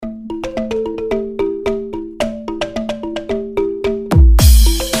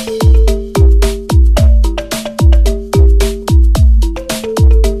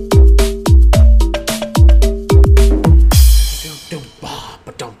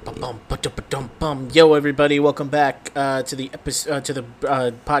Yo, everybody! Welcome back to the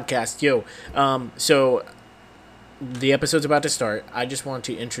podcast. So the episode's about to start. I just want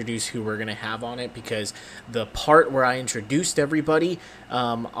to introduce who we're gonna have on it because the part where I introduced everybody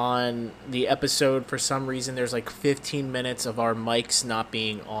on the episode, for some reason, there's like 15 minutes of our mics not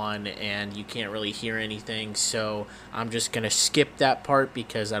being on, and you can't really hear anything. So I'm just gonna skip that part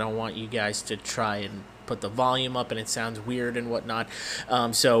because I don't want you guys to try and put the volume up and it sounds weird and whatnot.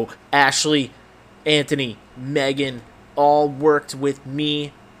 So Ashley, Anthony, Megan all worked with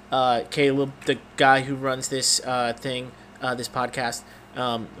me. Caleb, the guy who runs this this podcast,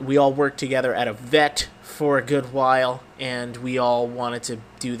 we all worked together at a vet for a good while, and we all wanted to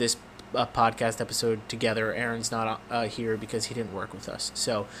do this podcast episode together. Aaron's not here because he didn't work with us.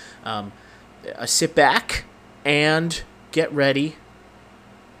 So sit back and get ready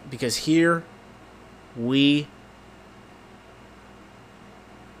because here we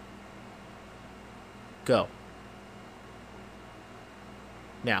go.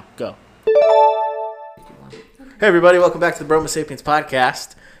 Now, go. Hey, everybody. Welcome back to the Broma Sapiens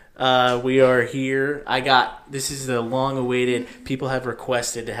podcast. We are here. This is the long-awaited, people have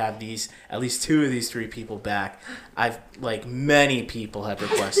requested to have at least two of these three people back. Many people have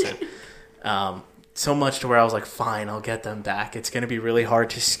requested. So much to where I was like, fine, I'll get them back. It's going to be really hard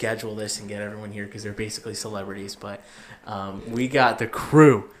to schedule this and get everyone here because they're basically celebrities. But we got the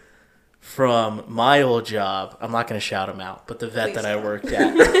crew from my old job. I'm not going to shout them out, but the vet that I worked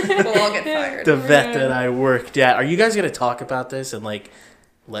at. We'll all get fired. The vet that I worked at. Are you guys going to talk about this and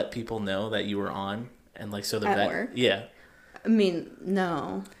let people know that you were on? And so the at vet. Work? Yeah. I mean,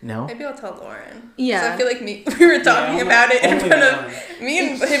 no. No? Maybe I'll tell Lauren. Yeah. I feel like we were talking about it in front of me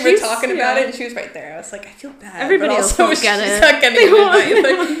and him were talking about it, and she was right there. I was like, I feel bad. Everybody else won't get it. She's not getting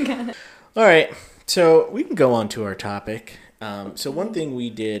it. All right. So we can go on to our topic. So one thing we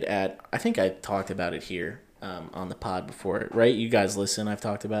did I think I talked about it here on the pod before, right? You guys listen. I've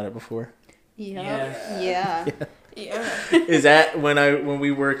talked about it before. Yeah. Is that when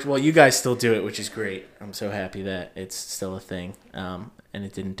we worked? Well, you guys still do it, which is great. I'm so happy that it's still a thing, and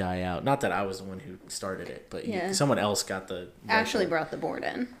it didn't die out. Not that I was the one who started it, but someone else got the. Ashley brought the board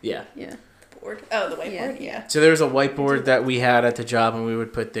in. Yeah. Yeah. Board? Oh, the whiteboard. Yeah. So there was a whiteboard that we had at the job, and we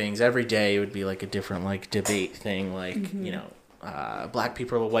would put things every day. It would be like a different debate thing, black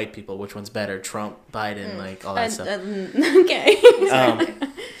people or white people, which one's better? Trump, Biden, all that stuff. Okay.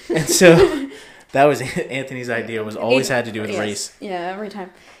 And so. That was Anthony's idea. Was always had to do with race. Yeah, every time.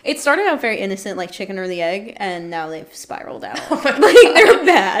 It started out very innocent, like chicken or the egg, and now they've spiraled out. They're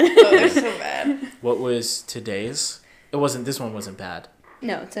bad. Oh, they're so bad. What was today's? It wasn't. This one wasn't bad.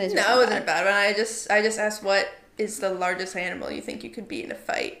 No, today's. No, it wasn't bad. But I just asked, what is the largest animal you think you could beat in a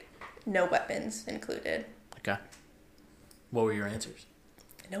fight? No weapons included. Okay. What were your answers?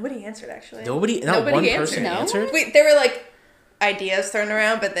 Nobody answered, actually. Nobody. Not one person answered. Wait, they were ideas thrown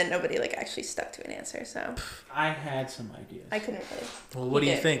around, but then nobody actually stuck to an answer. So I had some ideas. I couldn't really. Well, what do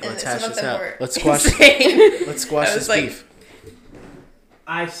you think? Let's hash this out. Let's squash. insane. Let's squash this beef.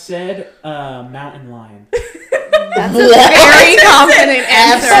 I said mountain lion. That's a very confident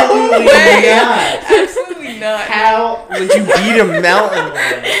answer. Absolutely not. Absolutely not. How would you beat a mountain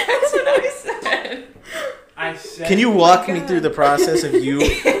lion? That's what I said. Can you walk me through the process of you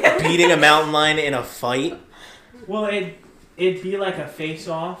beating a mountain lion in a fight? Well, it'd be like a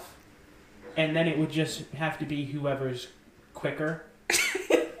face-off, and then it would just have to be whoever's quicker.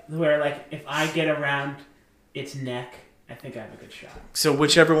 Where, if I get around its neck, I think I have a good shot. So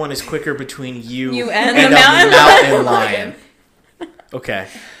whichever one is quicker between you and the mountain lion. Okay.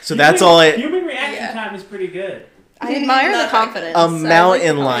 So that's all I... Human reaction time is pretty good. I admire the confidence. A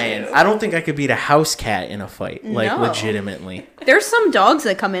mountain lion. I don't think I could beat a house cat in a fight. Legitimately. There's some dogs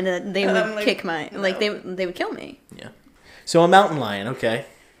that come in and they would kick my... They would kill me. Yeah. So a mountain lion, okay.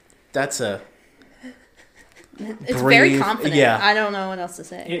 That's a... It's very confident. Yeah. I don't know what else to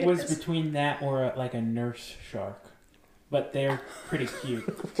say. It was between that or a nurse shark. But they're pretty cute.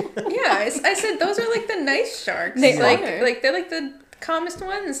 Yeah, I said those are the nice sharks. They're they're the calmest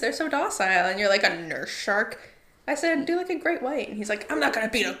ones. They're so docile. And you're a nurse shark. I said, do a great white. And he's like, I'm not going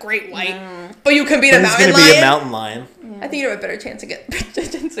to beat a great white. But you can beat a mountain lion. He's going to be a mountain lion. Yeah. I think you have a better chance to get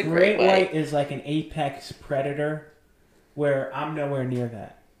a great white is an apex predator where I'm nowhere near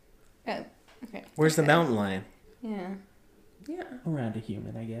that. Oh, okay. Where's the mountain lion? Yeah. Around a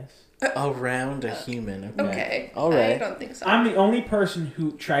human, I guess. Around a human. Okay. All right. I don't think so. I'm the only person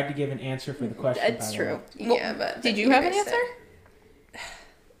who tried to give an answer for the question. That's true. Yeah, but... Did you have an answer?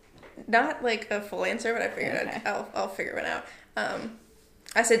 Not a full answer, but I figured I'll figure one out.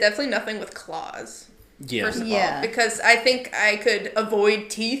 I said definitely nothing with claws. Yeah. First of Yeah. all, because I think I could avoid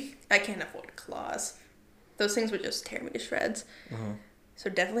teeth. I can't avoid claws. Those things would just tear me to shreds. Uh-huh. So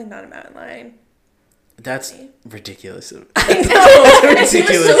definitely not a mountain lion. That's ridiculous. I know. That's He was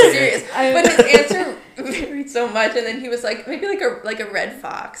ridiculous. so serious, but his answer varied so much. And then he was like, maybe like a red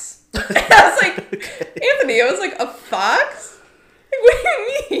fox. I was like, Anthony, I was like, a fox? Like, what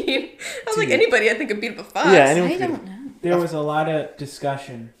do you mean? I was like, anybody I think could beat up a fox. Yeah, anyone I could. don't know. There was a lot of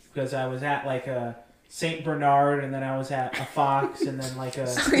discussion because I was at like a Saint Bernard, and then I was at a fox, and then like a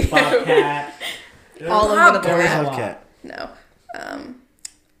bobcat. All over the Bobcat. board. There's a lot. Bobcat. No.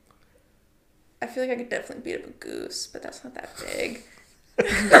 I feel like I could definitely beat up a goose, but that's not that big.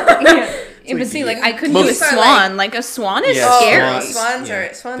 Yeah, but see, like I couldn't do a Most- swan. Like a swan is Yeah, scary. Swans yeah.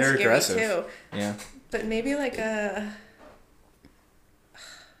 are swans They're scary aggressive. too. Yeah. But maybe like a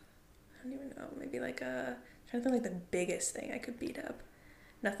I don't even know. Maybe like a I'm trying to think like the biggest thing I could beat up.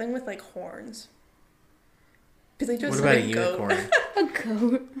 Nothing with like horns. Because What just about a like unicorn? A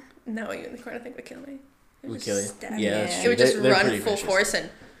goat. No, a unicorn I think would kill me. It Would just kill you? stab Yeah, me. that's It true. would just They're run pretty full vicious. force and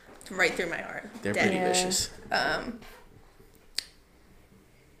right through my heart. They're Dead. pretty Yeah. vicious.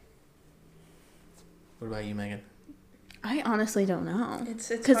 What about you, Megan? I honestly don't know. It's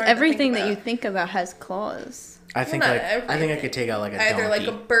Because hard to everything think that you about. think about has claws. I think not like I think I everything. could take out like a Either donkey, like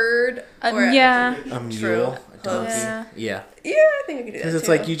a bird or Yeah. a mule, True. a donkey. Yeah. Yeah, Yeah, I think I could do that because it's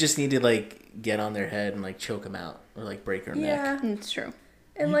too. like you just need to like get on their head and like choke them out or like break their neck. Yeah, It's true.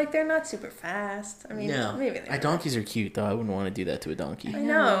 and like they're not super fast. I mean, No, maybe they're donkeys are cute though. I wouldn't want to do that to a donkey. I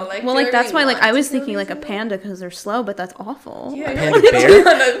know, like Well, do like I that's really why, like want I was to thinking do like a that? panda because they're slow, but that's awful. Yeah, I Panda don't bear?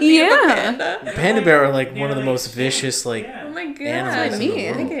 wanna be a Yeah. panda. Panda bear are like one of the most vicious like. Yeah. Oh my god, Animals in the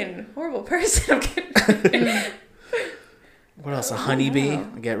I'm world. thinking horrible person. I'm kidding. What else? A honeybee.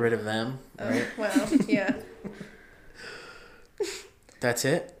 Get rid of them. Right. Well, yeah. That's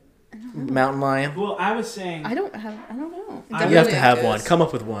it. Mountain lion. Well, I was saying I don't know. You Definitely have to a have goose. one. Come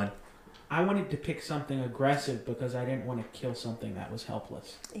up with one. I wanted to pick something aggressive because I didn't want to kill something that was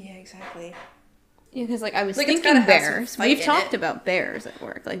helpless. Yeah, exactly. Yeah, because like I was Like, it's thinking gotta have some bears. fight We've in talked it. about bears at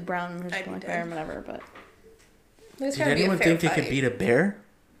work, like brown versus I'd be black dead. bear and whatever. But There's Did gotta be a anyone fair think they fight. could beat a bear?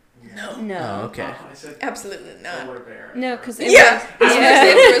 No. no, Oh, okay. I said Absolutely not. polar bear. no, because Yeah. I was gonna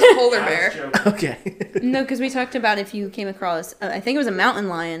say if there was polar bear. Okay. no, because we talked about if you came across, I think it was a mountain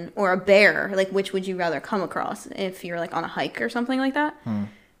lion or a bear. Like, which would you rather come across if you're like on a hike or something like that?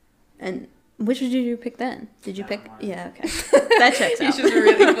 And which did you pick then? Did you pick? Mountain Yeah, okay, that checks He's out. just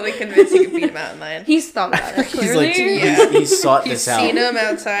really fully convinced he could beat a mountain lion. He's thought about it He's clearly. like Yeah. he's sought He's this out. seen him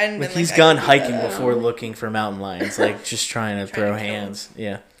outside and Like been he's like, gone I can beat hiking that. before looking for mountain lions, like just trying to throw to kill hands.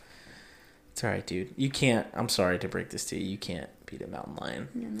 Yeah. It's all right, dude. You can't. I'm sorry to break this to you. You can't beat a mountain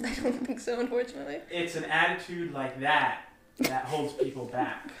lion. I don't think so, unfortunately. It's an attitude like that that holds people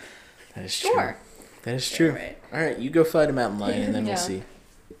back. That is Sure. true. That is true. Right. All right, you go fight a mountain lion, and then Yeah. we'll see.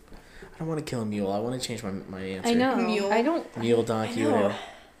 I don't want to kill a mule. I want to change my answer. I know. Mule. I don't. Mule, donkey, I know. whatever.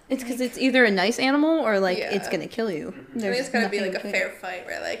 It's because it's either a nice animal or like Yeah. it's gonna kill you. I think it's gotta be nothing like a good. fair fight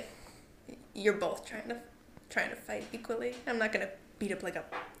where like you're both trying to fight equally. I'm not gonna beat up like a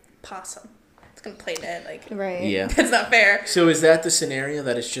possum. It's gonna play dead. Like Right. Yeah. that's not fair. So is that the scenario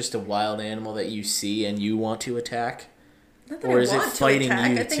that it's just a wild animal that you see and you want to attack? Not that Or I is it want to fighting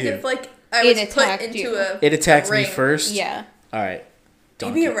attack. you I think too? if like I It was put attacked into you. a It attacked me ring, first? Yeah. All right.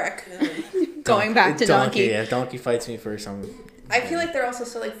 maybe a Donkey. raccoon. Going back to donkey. Yeah, if donkey fights me first, I'm... I feel like they're also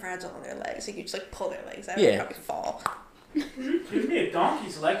so like fragile on their legs. Like you just like pull their legs out Yeah. and probably fall. Excuse me, a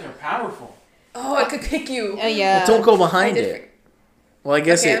donkey's legs are powerful. Oh, I could kick you. Oh yeah. Well, don't go I behind did it. Well, I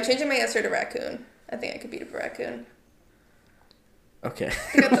guess okay, I'm it... changing my answer to raccoon. I think I could beat up a raccoon. Okay.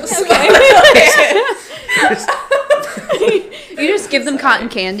 They got those small You just give them cotton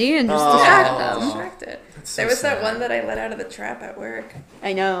candy and just Oh. distract Yeah, them. distracted. That's There so was that sad. one that I let out of the trap at work.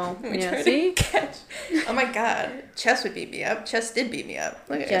 I know. We Yeah. tried See. to catch. Oh my god, Chess would beat me up. Chess did beat me up.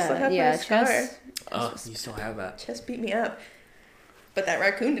 Look, I still Yeah. have Yeah. my scar. Chess. Oh, you still have that. Chess beat me up, but that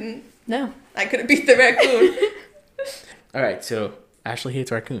raccoon didn't. No. I could have beat the raccoon. All right, so Ashley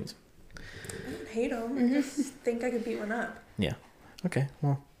hates raccoons. I don't hate them. I just think I could beat one up. Yeah. Okay,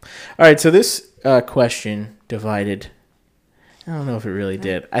 well. All right, so this question divided. I don't know if it really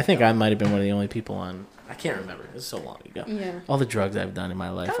did. I think I might have been one of the only people on. I can't remember. It was so long ago. Yeah. All the drugs I've done in my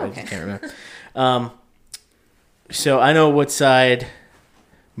life, Oh, I okay. just can't remember. So I know what side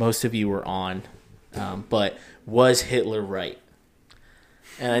most of you were on, but was Hitler right?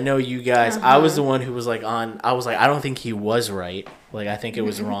 And I know you guys. I was the one who was like on. I was like, I don't think he was right. Like I think it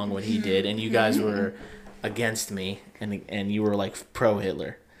was wrong what he did, and you guys were against me, and you were like pro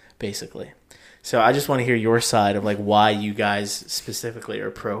Hitler, basically. So I just want to hear your side of like why you guys specifically are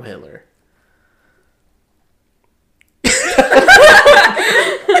pro Hitler.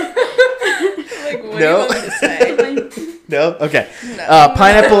 No? Okay. No.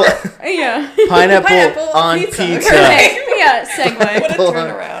 Pineapple Yeah. pineapple on pizza. Yeah, segue. What a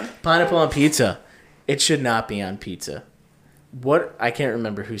turnaround. Pineapple on pizza. It should not be on pizza. What? I can't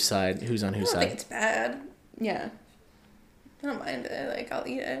remember who's on I whose don't think side. it's bad. Yeah. I don't mind it. Like, I'll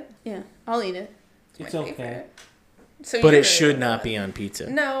eat it. Yeah. I'll eat it. It's my okay. favorite. So But you it really should don't not know be that. on pizza.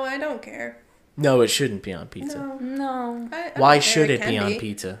 No, I don't care. No, it shouldn't be on pizza. No. No. I don't Why care. should it can be on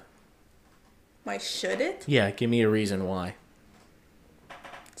pizza? Why should it? Yeah, give me a reason why.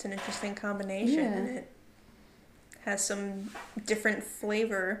 It's an interesting combination, Yeah. and it has some different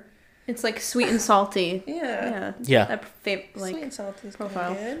flavor. It's like sweet and salty. Yeah. Yeah. That Sweet like and salty is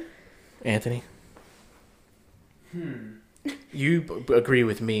profile. kind of good. Anthony? You agree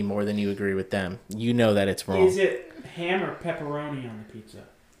with me more than you agree with them. You know that it's wrong. Is it ham or pepperoni on the pizza?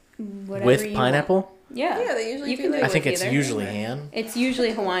 whatever With you pineapple? want. Yeah. Yeah, they usually You do can like do I think it's either. usually ham. It's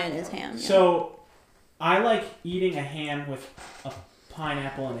usually Hawaiian is ham. Yeah. So, I like eating a ham with a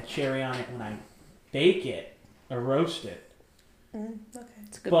pineapple and a cherry on it when I bake it or roast it. Okay.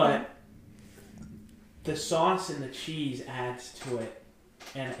 it's a good But point. the sauce and the cheese adds to it,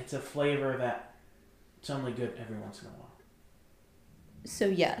 and it's a flavor that it's only good every once in a while. So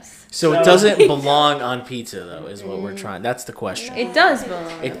yes, So it So- doesn't belong on pizza, though, is what we're trying. That's the question. it does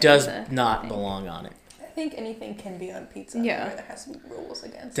belong. on It does pizza, I not think. belong on it. I think anything can be on pizza. Yeah. Where there has to be rules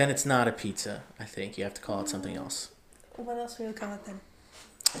against Then it. it's not a pizza, I think. You have to call it something else. What else would you call it then?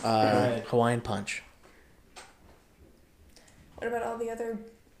 Right. Hawaiian punch. What about all the other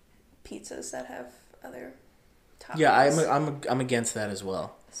pizzas that have other toppings? Yeah, I'm against that as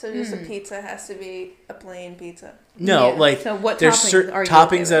well. So just a pizza has to be a plain pizza. No, Yeah. like So what there's toppings certain are you toppings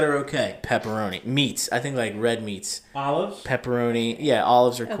okay with? that are okay. Pepperoni, meats. I think like red meats, Olives? pepperoni. Yeah,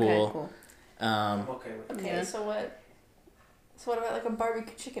 olives are Okay, cool. cool. I'm okay with Okay, Yeah. so what? So what about like a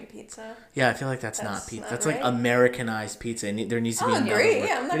barbecue chicken pizza? Yeah, I feel like that's not That's pizza. not That's right. like Americanized pizza. There needs to be I'll another agree. word.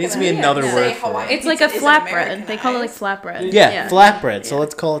 Yeah, I'm not there needs to be gonna- another yeah, word say for Hawaiian. it. It's like a Pizza is flatbread. They call it like Americanized. flatbread. Yeah, flatbread. So Yeah.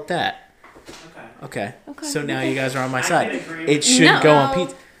 let's call it that. Okay. Okay. Okay. So now you guys are on my I side. can agree It with should No. go on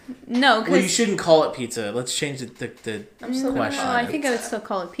pizza. No, Well, you because shouldn't call it pizza. Let's change the I'm still question. no, I gonna think call I it would pizza. still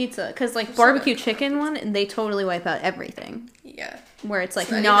call it pizza. Because like I'm still barbecue gonna chicken one, they totally wipe out everything. Yeah. Where it's like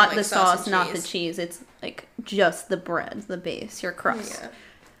It's not not even, the like, sauce sauce, and not the cheese. cheese. It's like just the bread, the base, your crust. Yeah.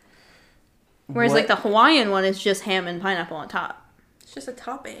 Whereas What- like the Hawaiian one is just ham and pineapple on top. It's just a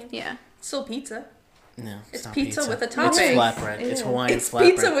topping. Yeah. It's still pizza. No, It's not pizza with a It's topping. flatbread. It's Ew. Hawaiian It's flatbread.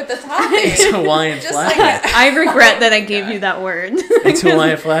 pizza with a topping. It's Hawaiian Just flatbread. like I regret that I gave you that word. It's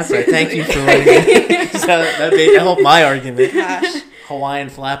Hawaiian flatbread. Thank you for letting me. that helped my argument. Gosh. Hawaiian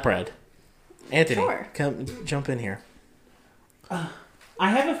flatbread. Anthony, Sure. come jump in here. I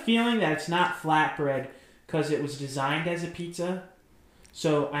have a feeling that it's not flatbread because it was designed as a pizza.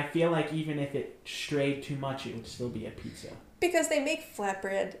 So I feel like even if it strayed too much, it would still be a pizza. Because they make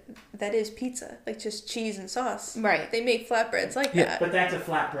flatbread that is pizza, like just cheese and sauce. Right. They make flatbreads like Yeah. that. But that's a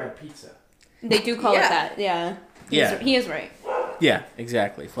flatbread pizza. They do call Yeah. it that. Yeah. Yeah. He is right. Yeah,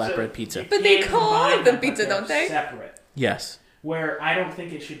 exactly. So Flatbread pizza. you But they can call combine them but pizza, they're don't they? Separate. Yes. Where I don't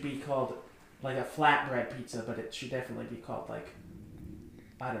think it should be called like a flatbread pizza, but it should definitely be called like,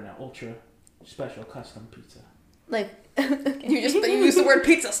 I don't know, ultra special custom pizza. Like You use the word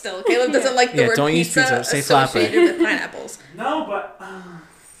pizza still. Caleb doesn't like the Yeah, word don't use pizza, pizza, say associated with pineapples. No, but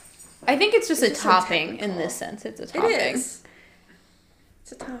I think it's just It's a just so topping in technical. this sense. It's a topping. It is.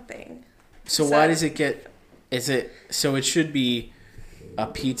 It's a topping. So why does it get? Is it so? It should be a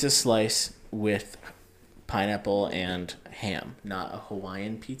pizza slice with pineapple and ham, not a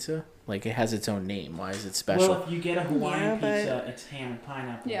Hawaiian pizza. Like it has its own name. Why is it special? well, if you get a Hawaiian Yeah, but- pizza, it's ham and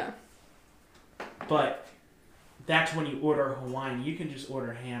pineapple. Yeah. But that's when you order Hawaiian. You can just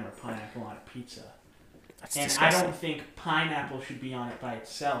order ham or pineapple on a pizza. That's And disgusting. I don't think pineapple should be on it by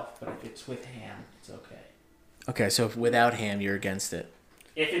itself, but if it's with ham, it's okay. Okay, so if without ham, you're against it.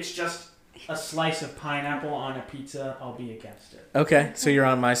 If it's just a slice of pineapple on a pizza, I'll be against it. Okay, so you're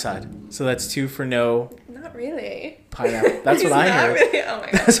on my side. So that's 2 for no Not really. pineapple. That's what He's I not heard. Really, oh my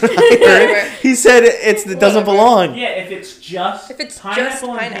god. That's what I heard. He said it doesn't Whatever. belong. Yeah, if it's just If it's pineapple just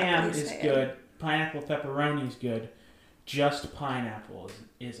and pineapple, ham he's is saying. good. Pineapple pepperoni is good. Just pineapple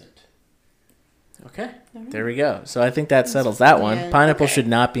isn't. Okay, there we go. So I think that settles that one. Yeah, Pineapple okay. should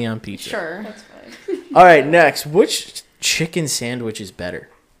not be on pizza. Sure. That's fine. All right, next. Which chicken sandwich is better?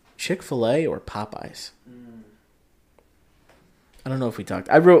 Chick-fil-A or Popeyes? I don't know if we talked.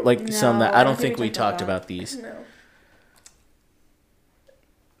 I wrote like some No, that I don't think we talked about about these. No.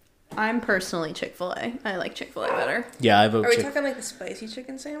 I'm personally Chick-fil-A. I like Chick-fil-A better. Yeah, I vote Are we Chick. talking like the spicy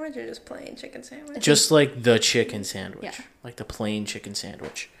chicken sandwich or just plain chicken sandwich? Just like the chicken sandwich. Yeah. Like the plain chicken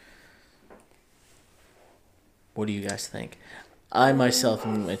sandwich. What do you guys think? I myself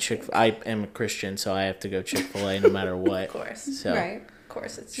am I am a Christian, so I have to go Chick-fil-A no matter what. Of course. So Right. Of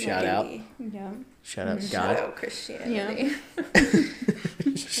course, it's Shout out. Yeah. shout out Shout God. out Christianity.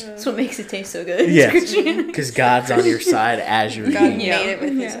 That's what makes it taste so good. Yeah. It's Christian. Because God's on your side as you're God eating. made Yeah. it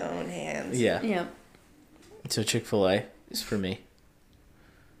with his Yeah. own hands. Yeah. Yeah. So Chick-fil-A is for me.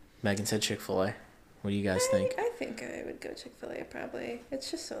 Megan said Chick-fil-A. What do you guys think? I think I would go Chick-fil-A probably. It's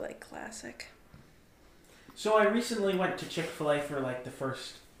just so like classic. So I recently went to Chick-fil-A for like the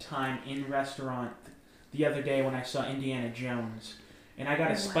first time in restaurant the other day when I saw Indiana Jones, and I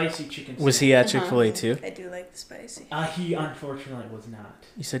got a spicy chicken. Was he at Uh-huh. Chick-fil-A too? I do like the spicy. He unfortunately was not.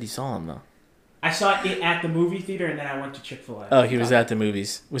 You said you saw him though. I saw it at the movie theater, and then I went to Chick-fil-A. Oh, he was at the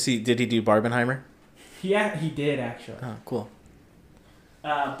movies. Did he do Barbenheimer? Yeah, he did actually. Oh, cool.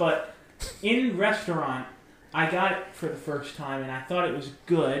 But in restaurant, I got it for the first time, and I thought it was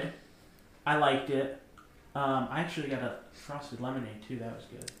good. I liked it. I actually got a frosted lemonade too. That was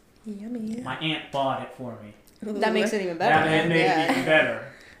good. Yummy. My aunt bought it for me. That makes it even better. That made it even better.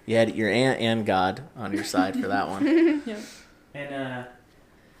 You had your aunt and God on your side for that one. Yeah. And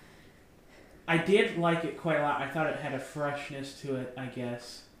I did like it quite a lot. I thought it had a freshness to it, I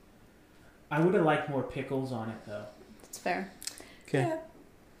guess. I would have liked more pickles on it, though. That's fair. Okay. Yeah.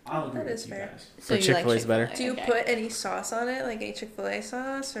 I'll agree That with is you fair. guys. So But you like Chick-fil-A's better? Chick-fil-A, Do you okay. put any sauce on it, like any Chick-fil-A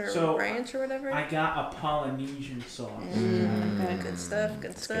sauce or So, ranch or whatever? I got a Polynesian sauce. Okay. Good stuff.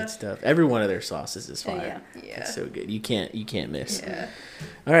 Good That's stuff. good stuff. Every one of their sauces is Oh, fire. yeah. Yeah. It's so good. You can't miss. Yeah.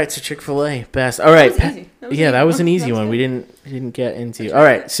 All right, so Chick-fil-A best. All right. That was easy. That was an easy That's one. good. We didn't get into. All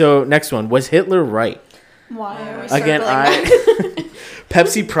right, so next one. Was Hitler right? Why are we Again, circling back?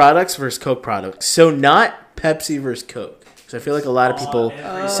 Pepsi products versus Coke products. So not Pepsi versus Coke. So I feel like a lot of people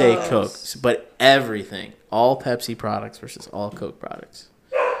say Coke, but everything, all Pepsi products versus all Coke products.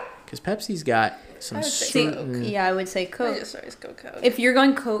 Because Pepsi's got some I would say certain. Yeah, I would say I Coke. just always go Coke. If you're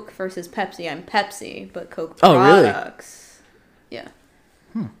going Coke versus Pepsi, I'm Pepsi, but Coke Oh, really? products. Yeah.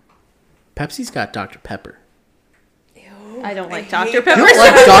 Pepsi's got Dr. Pepper. Ew, I don't like hate Dr. Pepper. You don't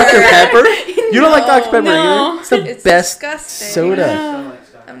like Dr. Pepper? You don't like Dr. Pepper No. either? It's the It's best disgusting. soda.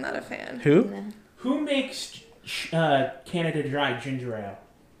 I'm not a fan. Who? Who makes Canada Dry ginger ale?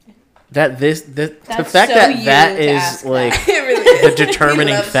 The That's fact so that you that to is ask like It really is. the determining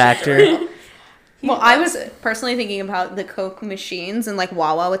He loves factor. ginger ale. He Well, I loves was it. personally thinking about the Coke machines and like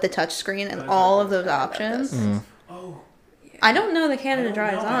Wawa with the touch screen and all of those options. Mm. Oh, I don't know the Canada I don't Dry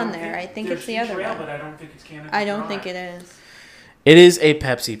is know. I on don't there. I think there's it's the ginger other ale, one. but I don't think it's Canada I don't Dry. think it is. It is a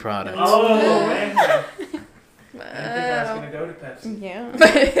Pepsi product. Oh, man. I didn't think I was Wow. going to go to Pepsi.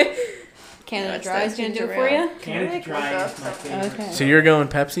 Yeah. Canada it's Dry is that ginger ginger for ale. you? Canada Look Dry up is my favorite. Okay. So you're going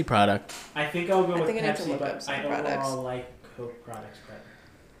Pepsi product. I think I'll go I with think I need to Pepsi, look but up some I products. overall like Coke products better.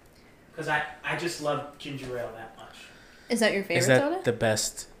 Because I just love ginger ale that much. Is that your favorite Is that soda? the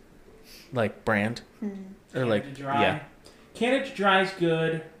best, like, brand? Or like, Canada Dry. yeah. Canada Dry is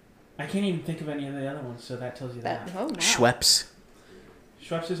good. I can't even think of any of the other ones, so that tells you that. Oh, wow. Schweppes.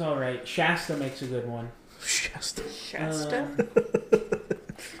 Schweppes is alright. Shasta makes a good one. Shasta. Shasta.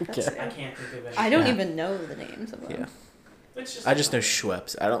 Okay. I can't think of any. I don't Yeah. even know the names of them. Yeah. It's just I just know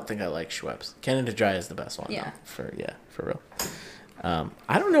Schweppes. I don't think I like Schweppes. Canada Dry is the best one. Yeah. Though, for real.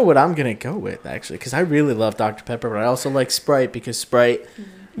 I don't know what I'm gonna go with actually, because I really love Dr. Pepper, but I also like Sprite because Sprite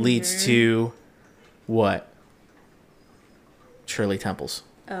leads to what? Shirley Temples.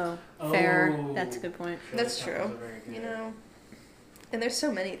 Oh, fair. Oh. That's a good point. That's Shirley true. Temples are very good. You know, and there's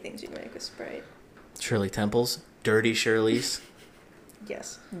so many things you can make with Sprite. Shirley Temples. Dirty Shirley's.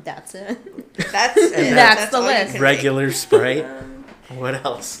 Yes, That's it. that's it. That's the all you list. can Regular make. Sprite. Um, What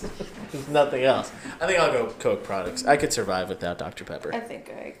else? There's nothing else. I think I'll go Coke products. I could survive without Dr. Pepper. I think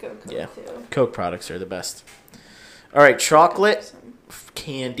I go Coke Yeah. too. Coke products are the best. All right, chocolate Awesome.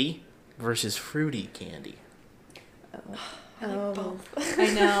 candy versus fruity candy. I like Oh. both.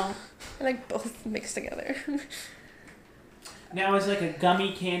 I know. I like both mixed together. Now, is like a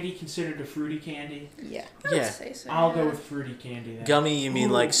gummy candy considered a fruity candy? Yeah, I would Yeah. say so. I'll go yeah. with fruity candy then. Gummy, you mean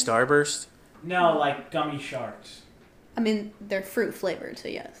Ooh. like Starburst? No, like gummy sharks. I mean, they're fruit flavored, so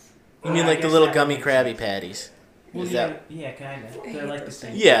yes. You mean I like the guess little that gummy makes Krabby sense. Patties? Well, Is yeah, that- yeah, kind of. I They're hate like the those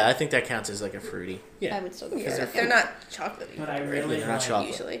same. things. Yeah, I think that counts as like a fruity. I Yeah. would still go Yeah, for they're it. not chocolatey. But I flavored, really They're not like, chocolate.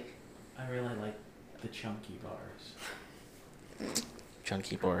 usually. I really like the chunky bars.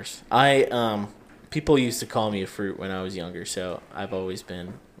 Chunky bars. I people used to call me a fruit when I was younger, so I've always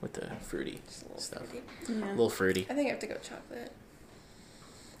been with the fruity Just a little stuff. fruity. A Yeah. little fruity. I think I have to go chocolate.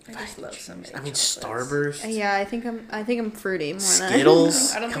 I just love so many. I mean chocolates. Starburst. Yeah, I think I'm fruity more than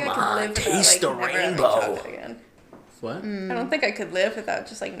Skittles. I don't think Come I could on, live without taste like the never having rainbow. chocolate again. What? I don't think I could live without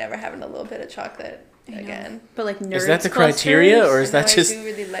just like never having a little bit of chocolate I know. again. But like nerds Is that the criteria, clusters? or is that I just? do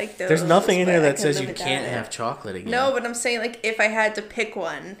really like those. There's nothing in but there I that could says live you without can't it. have chocolate again. No, but I'm saying like if I had to pick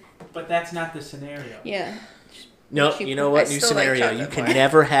one. But that's not the scenario. Yeah. No, Cheap- you know what? I New still like scenario. You chocolate can more.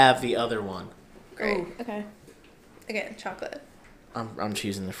 never have the other one. Great. Ooh, okay. Again, chocolate. I'm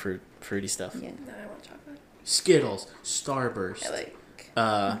choosing the fruity stuff. Yeah. No, I want chocolate. Skittles, Starburst, I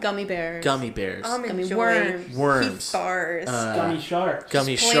like Gummy bears. gummy bears, almond Gummy joy, worms. Worms. Heath bars. Gummy sharks.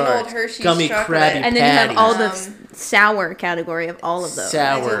 gummy Just plain old sharks, Hershey's gummy chocolate. Krabby And then you have all the Um, sour category of all of those.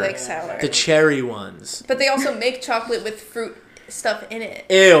 I sour, do like sour. the cherry ones. But they also make chocolate with fruit stuff in it.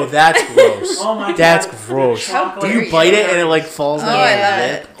 Ew, that's gross. Oh my That's god. gross. How Do dare you you. bite it and it like falls Oh, down I your love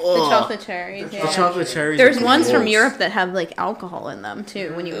lip? it. The Ugh. chocolate cherries. The Yeah. The chocolate cherries. There's are ones from gross. Europe that have like alcohol in them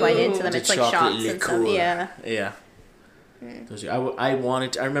too. When you bite into them, The it's like chocolate shots and liqueur. stuff. Yeah. Yeah. Those are, I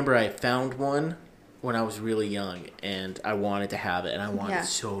wanted. I remember I found one when I was really young, and I wanted to have it, and I wanted Yeah. it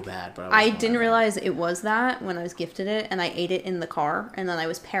so bad, but I wasn't didn't allowed. realize it was that when I was gifted it, and I ate it in the car, and then I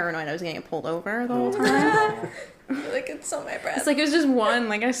was paranoid I was getting pulled over the whole time. Like it's on my breath. It's like it was just one.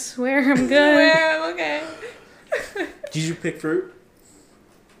 Like I swear I'm good. Where I'm okay. Did you pick fruit?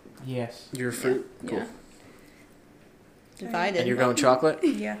 Yes. Your fruit. Cool. Yeah. Divided. And you're going chocolate.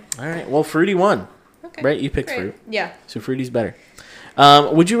 Yeah. All right. Well, fruity won. Okay. Right? You picked Great. fruit, Yeah. so fruity's better.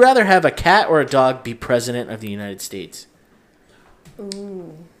 Would you rather have a cat or a dog be president of the United States?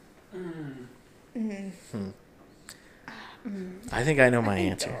 Ooh. I think I know my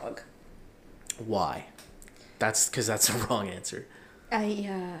answer. Dog. Why? That's because that's a wrong answer.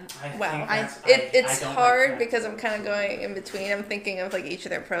 I Wow. It's It's hard because I'm kind of going in between. I'm thinking of like each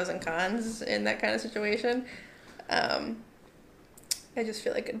of their pros and cons in that kind of situation. I just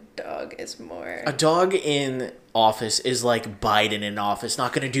feel like a dog is more. A dog in office is like Biden in office,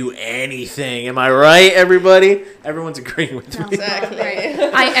 not going to do anything. Am I right, everybody? Everyone's agreeing with me. Exactly.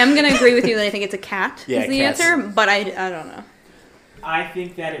 I am gonna agree with you that I think it's a cat Yeah, is the cats. answer, but I don't know. I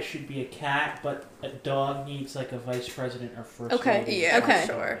think that it should be a cat, but a dog needs like a vice president or first Okay. lady. Yeah, Okay.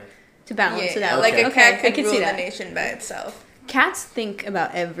 sure. To balance it Yeah, out. like a Okay. cat I could could rule see the that. nation by itself, Cats think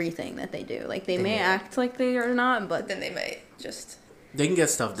about everything that they do. Like they may do. act like they are not, but but then they might just They can get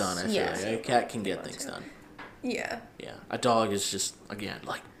stuff done, I feel Yeah. like. A cat can get things done. yeah. Yeah. A dog is just, again,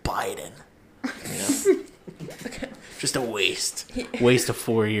 like Biden. You know? Just a waste. Waste of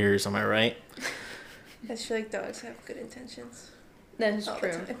 4 years, am I right? I just feel like dogs have good intentions. that is all the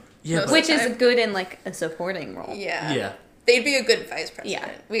true. time. Yeah, Most but- Which of the is time. good in like a supporting role. Yeah. Yeah. They'd be a good vice president.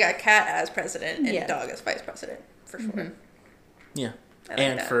 Yeah. We got cat as president and Yeah. dog as vice president for sure. Mhm. Yeah. I like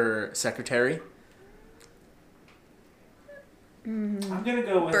And that. for secretary? I'm gonna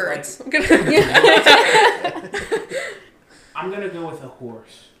go with birds. Like, I'm I'm gonna go with a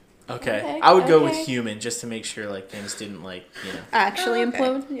horse. Okay. Okay, I would go with okay. human just to make sure like things didn't like, you know. Actually Oh, okay.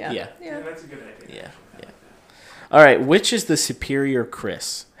 implode. Yeah. Yeah. Yeah. that's a good idea. Yeah. Yeah. All right, which is the superior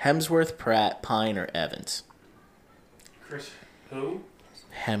Chris? Hemsworth, Pratt, Pine, or Evans? Chris, who?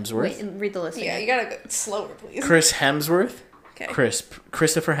 Hemsworth. Wait, read the list. Yeah, again. you gotta go slower, please. Chris Hemsworth, Okay.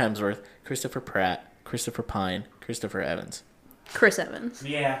 Christopher Hemsworth, Christopher Pratt, Christopher Pine, Christopher Evans. Chris Evans.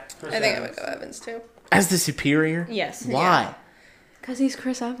 Yeah. Chris I think I Evans. would go Evans too. As the superior? Yes. Why? Because he's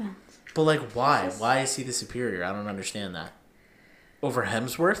Chris Evans. But like why? Why is he the superior? I don't understand that. Over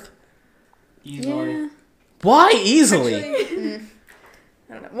Hemsworth? Easily. Yeah. Why easily? Actually,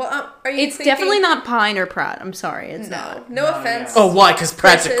 I don't know. Well, are you It's thinking- definitely not Pine or Pratt. I'm sorry. It's No, not. no No, offense. Oh, why? Because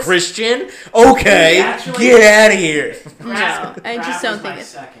Pratt's a Chris is- Christian? Okay, Actually- get out of here. No, I Pratt just don't was think my it's.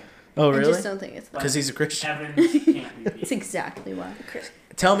 second. Oh, I really? just don't think it's that. Because he's a Christian. Evans can't be That's beat. exactly why. Chris.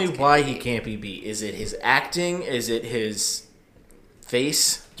 Tell me why he can't be beat. Is it his acting? Is it his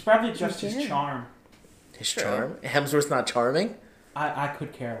face? It's probably just Yeah. his charm. His True. charm? Hemsworth's not charming? I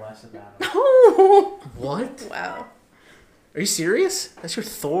could care less about him. Oh. What? Wow. Are you serious? That's your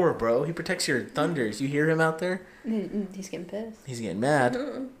Thor, bro. He protects your thunders. You hear him out there? He's getting pissed. He's getting mad.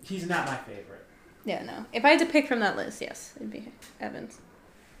 He's not my favorite. Yeah, no. If I had to pick from that list, yes, it'd be Evans.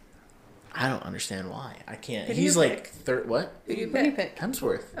 I don't understand why. I can't. Who do He's you like pick? third. What? Who do you What do you pick? pick?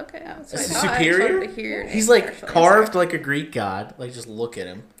 Hemsworth. Okay, that's Is what he I thought. I just superior? wanted to hear your He's name, like actually. carved like a Greek god. Like just look at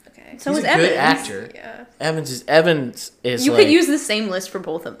him. Okay. So He's is a Evans. good actor. Yeah. Evans is. You like, could use the same list for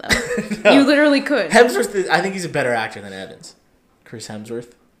both of them. No. You literally could. Hemsworth. I think he's a better actor than Evans. Chris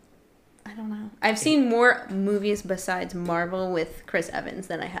Hemsworth. I don't know. I've seen more movies besides Marvel with Chris Evans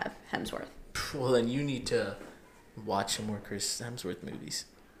than I have Hemsworth. Well, then you need to watch some more Chris Hemsworth movies.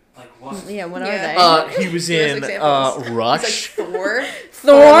 Like what? Yeah, what Yeah. are they? He was Give us in examples. Rush. It's like Thor.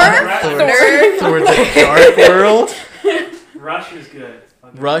 Thor? Thor the Dark World. Rush is good.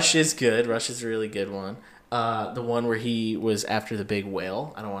 Rush is good. Rush is a really good one. The one where he was after the big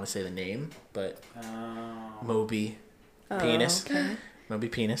whale. I don't want to say the name, but Moby Penis. Okay. Moby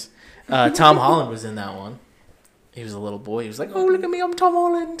Penis. Tom Holland was in that one. He was a little boy. He was like, "Oh, look at me, I'm Tom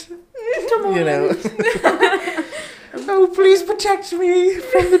Holland." Tom Holland. You know. Oh, please protect me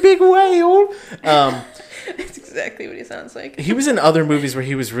from the big whale. That's exactly what he sounds like. He was in other movies where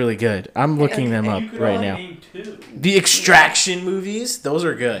he was really good. I'm looking them up right now. The Extraction movies, those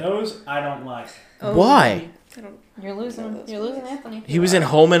are good. Those I don't like. Oh, Why? You're losing Anthony. He was in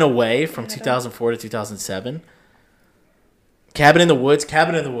Home and Away from 2004 to 2007. Cabin in the Woods.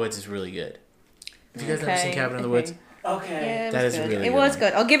 Cabin in the Woods is really good. Have you guys ever seen Cabin in the Woods? Okay. Yeah, That is good. really It good was one.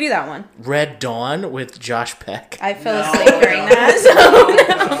 good. I'll give you that one. Red Dawn with Josh Peck. I fell asleep during that. So.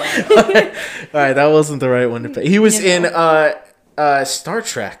 All right, that wasn't the right one to pick. He was in Star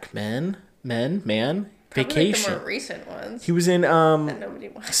Trek, Man, Probably Vacation. Like the more recent ones. He was in that nobody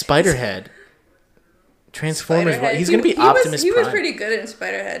watches. Spiderhead. Transformers. Spiderhead. He's going to be Optimus He was Prime. pretty good in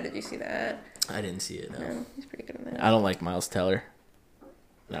Spiderhead. Did you see that? I didn't see it, no. No, he's pretty good in that. I don't like Miles Teller.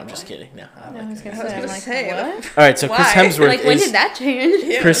 No, I'm just kidding. No. I I like was him. gonna say, what? what? All right, so Chris Why? Hemsworth Like, when is did that change?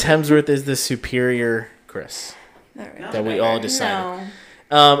 Yeah. Chris Hemsworth is the superior Chris All right. that we all decided.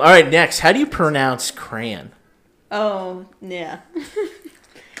 No. All right, next, how do you pronounce crayon? Oh, yeah.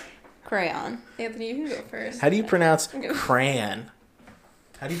 Crayon. Anthony, you can go first. How do you pronounce crayon?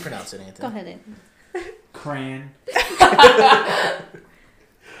 How do you pronounce it, Anthony? Go ahead, Anthony. Crayon.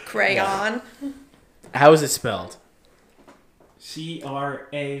 Crayon. How is it spelled? Crayon.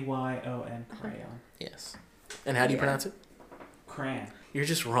 Crayon. Yes. And how do you pronounce it? Crayon. You're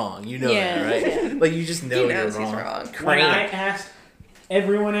just wrong. You know Yeah. that, right? Like, you just know He you're knows wrong. he's wrong. When I Crayon. asked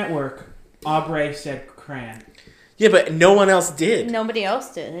everyone at work, Aubrey said crayon. Yeah, but no one else did. Nobody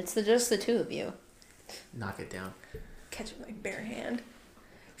else did. It's just the two of you. Knock it down. Catch him like bare hand.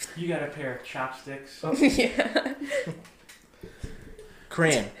 You got a pair of chopsticks. Yeah.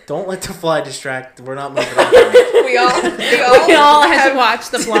 Crayon. Don't let the fly distract. We're not moving on. We all We all had to watch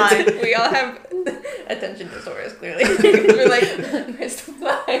the fly. we all have attention disorders, clearly. We're like, where's the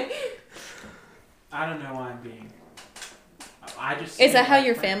fly? I don't know why I'm being. I just. Is that say how like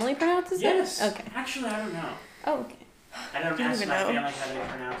your crayon. family pronounces it? Yes. Okay. Actually, I don't know. Oh, okay. I don't don't ask even my know. family how they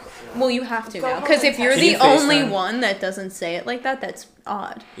pronounce it. So. Well, you have to Go now. home Because and if you're text the me. only FaceTime. one that doesn't say it like that, that's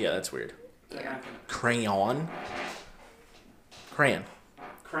odd. Yeah, that's weird. They're not gonna- Crayon. Crayon.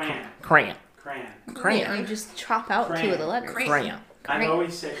 Crayon. Crayon. Crayon. Crayon. You just chop out two of the letters. Crayon. I've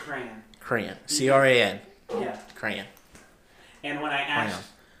always said crayon. Crayon. CRAN. Yeah. Crayon. And when I asked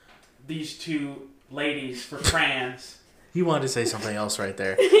these two ladies for crayons, He wanted to say something else right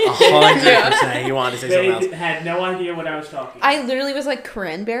there. 100%. He wanted to say they something else. had no idea what I was talking about. I literally was like,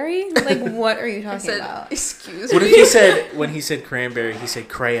 cranberry? Like, what are you I talking said, about? excuse What me. if he said, when he said cranberry, he said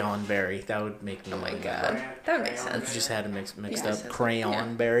crayon berry? That would make me Oh my mad. god. That would make You sense. just had it mixed Yeah, up. sense. Crayon Yeah.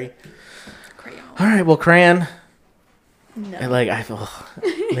 berry. Crayon. All right, well, crayon. No. I feel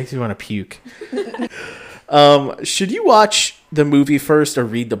makes me want to puke. Should you watch the movie first or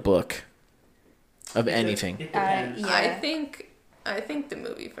read the book of anything? It depends. Yeah. I think the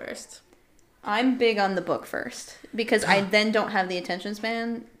movie first. I'm big on the book first because I then don't have the attention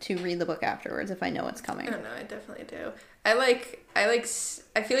span to read the book afterwards if I know what's coming. I don't know. I definitely do.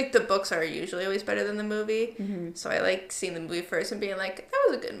 I feel like the books are usually always better than the movie. Mm-hmm. So I like seeing the movie first and being like, that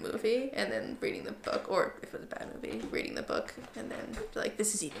was a good movie, and then reading the book, or if it was a bad movie, reading the book, and then like,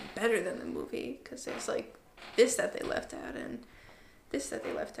 this is even better than the movie because there's like this that they left out and this that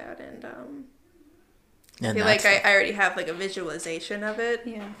they left out, and I feel like I already have like a visualization of it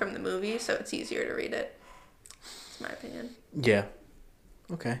Yeah. from the movie, so it's easier to read it. That's my opinion. Yeah.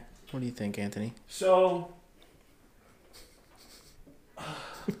 Okay. What do you think, Anthony? So,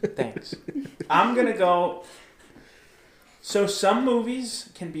 thanks. I'm gonna go. So some movies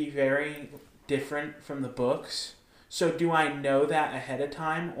can be very different from the books. So do I know that ahead of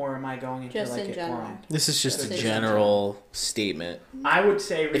time, or am I going into Just like in it general. blind? This is just Just a in general statement. I would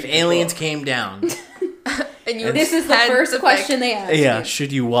say read If the aliens book. came down, And you This is the had first to question pick- they asked. yeah, you.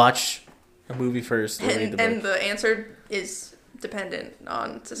 should you watch a movie first or read the And, book? and the answer is dependent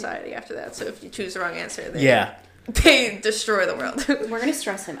on society after that. So if you choose the wrong answer, they, Yeah. they destroy the world. We're going to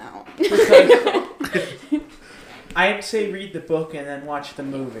stress him out. I'd say read the book and then watch the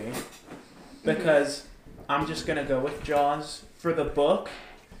movie, because I'm just gonna go with Jaws. For the book,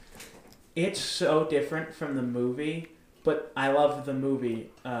 it's so different from the movie, but I love the movie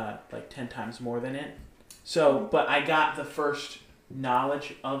like 10 times more than it. So, but I got the first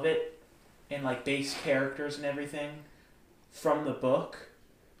knowledge of it and like base characters and everything from the book,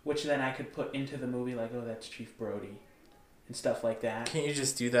 which then I could put into the movie, like, oh, that's Chief Brody, and stuff like that. Can't you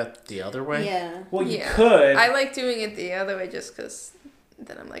just do that the other way? Yeah. Well, you Yeah. could. I like doing it the other way just because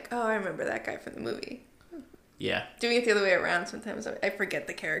then I'm like, oh, I remember that guy from the movie. Yeah. Doing it the other way around, sometimes I forget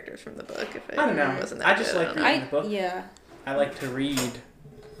the characters from the book if it I don't know. wasn't that I just good. like I don't reading the book. Yeah. I like to read.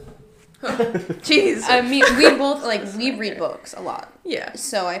 know. Jeez. I mean, we both we read books a lot, yeah.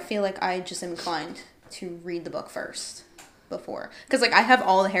 so I feel like I just am inclined to read the book first before, because I have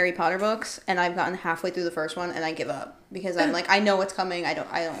all the Harry Potter books, and I've gotten halfway through the first one, and I give up because I'm like, I know what's coming. I don't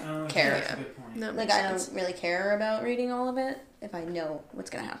care. That's a good point. No, Like, makes I sense. don't really care about reading all of it if I know what's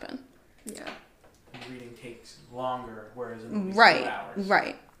gonna happen. Yeah. Reading takes longer, whereas a movie's 2 Right. hours.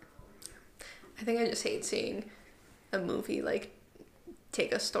 Right. I think I just hate seeing a movie like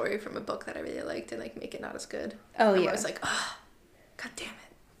take a story from a book that I really liked and like make it not as good. Oh I yeah. was like, oh, god damn it.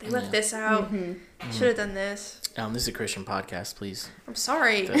 They left Yeah. this out. Mm-hmm. Should have done this. This is a Christian podcast, please. I'm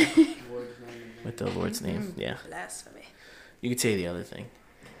sorry. The- Lord's name. With the Lord's name. Yeah. Blasphemy. You could say the other thing.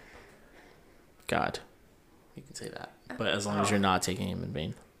 God. You can say that. But as long as you're not taking him in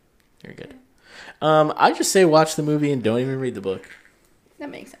vain, you're good. I just say watch the movie and don't even read the book. That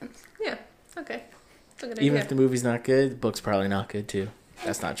makes sense. Yeah. Okay. It's a good Even idea. if the movie's not good, the book's probably not good too.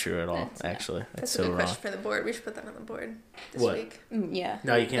 That's not true at all, That's- actually. That's That's a so good wrong. question for the board. We should put that on the board this What? week. Yeah.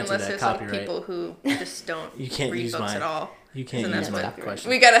 No, you can't Unless do that. there's Copyright. like people who just don't You can't read use books mine. at all. You can't Isn't use that my what- question.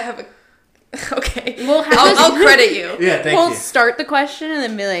 We gotta have a. Okay. We'll have I'll credit you. Yeah, thank we'll you. start the question and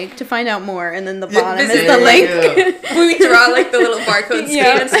then be like, to find out more, and then the Yeah, bottom visit is the There you link. go. We draw like the little barcode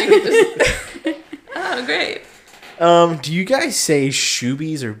Yeah. scan so you can just. Oh, great. Do you guys say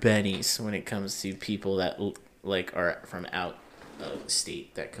shoobies or bennies when it comes to people that like are from out of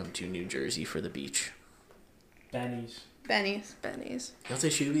state that come to New Jersey for the beach? Benny's. Benny's. Benny's. You don't say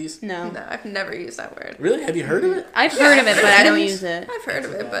shoobies? No. No, I've never used that word. Really? Have you heard of it? I've heard of it, but I don't Benny's? use it. I've heard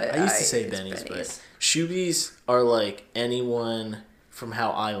of it, but I used to say it's bennies, but shoobies are like anyone from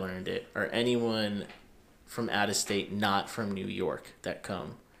how I learned it, or anyone from out of state, not from New York, that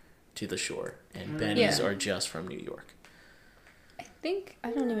come to the shore. And bennies Yeah. are just from New York. I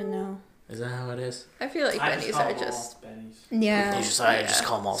don't even know. Is that how it is? I feel like I bennies call are them all just. Benny's. Yeah. I just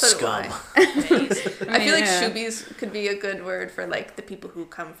call them all So do scum. I feel like Yeah. shoobies could be a good word for like the people who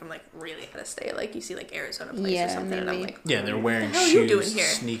come from like really out of state. Like you see like Arizona place Yeah, or something, and I'm maybe. like, Yeah, they're wearing What the hell are shoes, you doing here?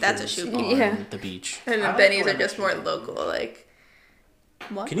 sneakers That's a shoebie. on Yeah. the beach. and I the like bennies are wearing just more shoes. local. Like,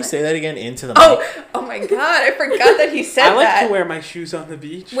 What? Can you say that again into the mic? oh my god, I forgot that he said I like that. to wear my shoes on the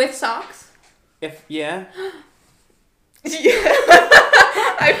beach. With socks? Yeah.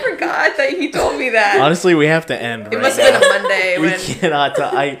 I forgot that he told me that. Honestly, we have to end It right must have now. been a Monday We when. cannot.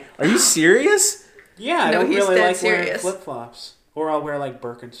 Are you serious? Yeah, I No, don't he's really dead like wearing serious. flip flops. Or I'll wear like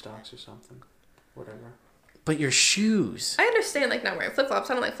Birkenstocks or something. Whatever. But your shoes. I understand like not wearing flip flops.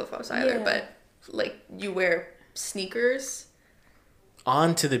 I don't like flip flops either, Yeah. but like you wear sneakers.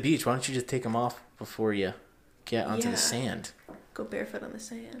 Onto the beach. Why don't you just take them off before you get onto Yeah. the sand? Go barefoot on the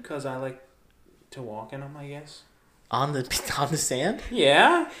sand. Because I like to walk in them, I guess. On the sand?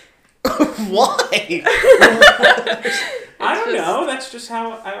 Yeah. Why? I don't just- know. That's just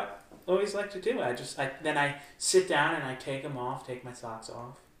how I always like to do it. Then I sit down and I take them off, take my socks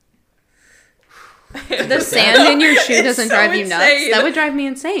off. The sand in your shoe It's doesn't so drive you nuts? insane. That would drive me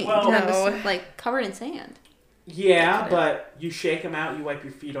insane. Well- to have No. this, like, covered in sand. Yeah, but you shake them out, you wipe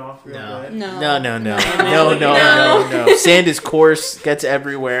your feet off real No. good. No. No. Sand is coarse, gets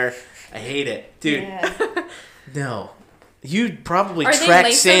everywhere. I hate it. Dude, Yeah. no. You'd probably Are they track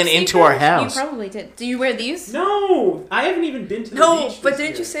lace-up sand into our sneakers? house. You probably did. Do you wear these? No, I haven't even been to the No, beach. but this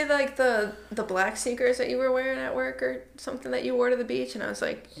didn't you year. say like the black sneakers that you were wearing at work or something that you wore to the beach? And I was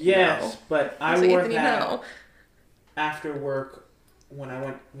like, Yes, no. but I I was like, wore Anthony, that no. after work when I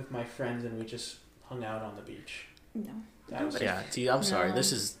went with my friends and we just hung out on the beach. No. That was Yeah, see, I'm sorry. No.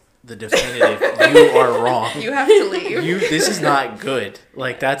 This is the definitive. You are wrong. You have to leave. This is not good.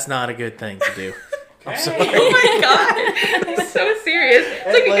 Like, that's not a good thing to do. I'm Okay. sorry. Oh my god, he's so serious. It's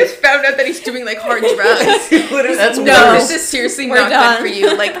like he Like- just found out that he's doing like hard drugs. Literally, that's No, worse. this is seriously We're not done. good for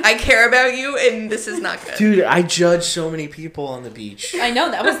you. Like I care about you, and this is not good. Dude, I judge so many people on the beach. I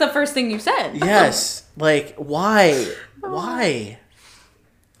know, that was the first thing you said. Yes. Like, why? Why?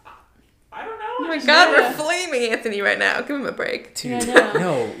 I don't know. Oh my just- god, we're flaming Anthony right now. Give him a break. Dude, Yeah, I know.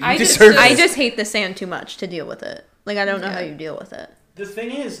 no. You I deserve it. just hate the sand too much to deal with it. Like, I don't know how you deal with it. The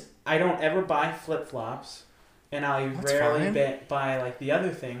thing is, I don't ever buy flip flops, and I That's rarely fine. buy like the other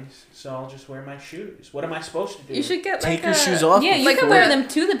things. So I'll just wear my shoes. What am I supposed to do? You should get Take like your a, shoes off. Yeah, you Like can the- wear them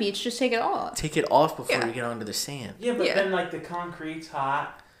to the beach, just take it off. Take it off before Yeah. you get onto the sand. Yeah, but Yeah. then like the concrete's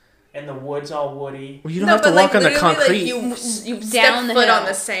hot. and the wood's all woody. Well, you don't have to walk on the concrete. Like, you step Down the foot hill. on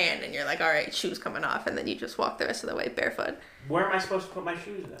the sand, and you're like, all right, shoes coming off, and then you just walk the rest of the way barefoot. Where am I supposed to put my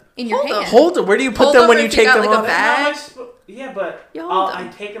shoes then? In your Hold hand. them. Hold it. Where do you put Hold them them when you if you take got, them like, a off? bag. Yeah, but You hold I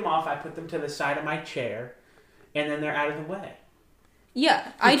them. take them off. I put them to the side of my chair, and then they're out of the way.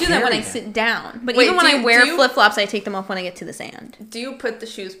 Yeah, I do that when I carry them. sit down. But Wait, even when do I you- wear do you- flip-flops, I take them off when I get to the sand. Do you put the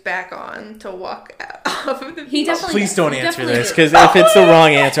shoes back on to walk off of the He beach? definitely Please does. don't You answer definitely this, do. because if it's the wrong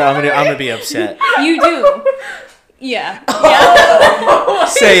answer, I'm gonna be upset. You do. Yeah.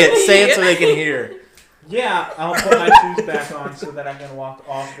 Say it so they can hear. Yeah, I'll put my shoes back on so that I can walk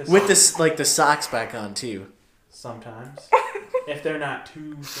off the With side. this, like the socks back on too. Sometimes. If they're not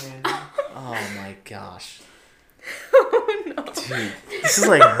too sandy. Oh my gosh, Oh, no. dude, this is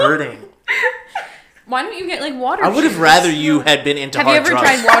like hurting. Why don't you get like water I would have shoes? rather you had been into Have you hard ever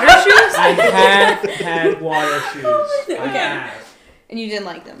drugs. tried water shoes? I have had water shoes. I have. And you didn't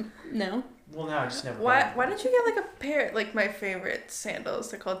like them? No? Well, no, I just never. Why bought why them. don't you get like a pair, like my favorite sandals?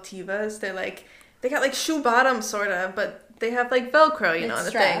 They're called Tevas. They're like, they got like shoe bottoms sort of, but they have like Velcro, you With know, on the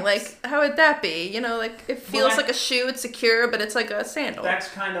straps. thing. Like, how would that be? You know, like it feels I- like a shoe, it's secure, but it's like a sandal. That's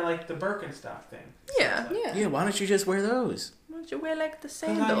kind of like the Birkenstock thing. Yeah. Yeah. Yeah, why don't you just wear those? Why don't you wear like the 'Cause I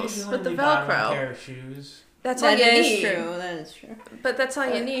sandals usually with the only buy one Velcro? pair of shoes. That's all That you is need. true. That is true. But that's all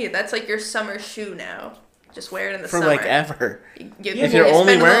you need. That's like your summer shoe now. Just wear it in the For summer. like ever. If you're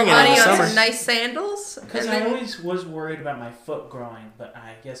only wearing it in money the on summer. some nice sandals, Because and I then always was worried about my foot growing, but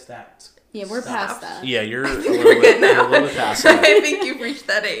I guess that's. Yeah, we're past stopped. that. Yeah, you're a we're little good bit, now. you're a little bit past that. I think you've reached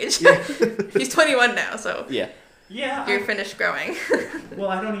that age. He's 21 now, so Yeah. Yeah. you're finished growing. Well,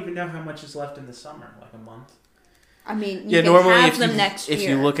 I don't even know how much is left in the summer. Like a month. I mean, you Yeah, can normally have if them you next if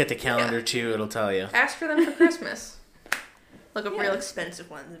year. you look at the calendar too, it'll tell you. Ask for them for Christmas. Look up Yeah. real expensive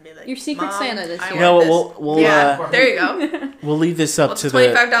ones and be like, Your Secret Mom, Santa this I year. You know want what? this." We'll Yeah, there you go. we'll leave this up Well, it's to the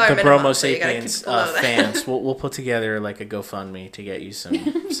 $25 minimum, Bromo so you gotta keep Sapiens it below that. fans. We'll put together like a GoFundMe to get you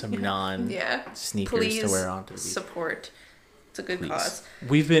some non Yeah. sneakers Please to wear onto the beach. support. It's a good Please. cause.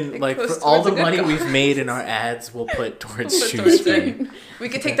 We've been It like goes for all towards the a good money cause. we've made in our ads, we'll put towards Put shoes. towards for it. you. We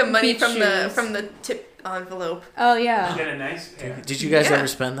could take the money Beach from the shoes. tip envelope. Oh, You yeah. get a nice pair. Did you guys Yeah. ever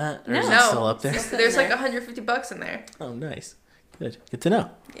spend that? Or is No. it still up there? Still There's like there. $150 in there. Oh, nice. Good to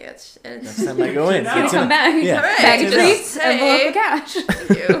know. Yeah, it's Next time I go in, Good to good know. to Come know. back. Yeah. All right, Bag of just treats, say- envelope of cash.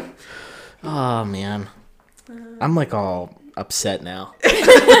 Thank you. Oh man, I'm like all upset now.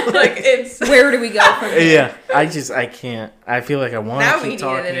 Like it's Where do we go from here? Yeah, I can't. I feel like I want Now to we keep need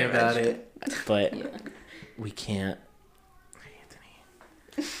an talking about intervention. it, but Yeah. we can't.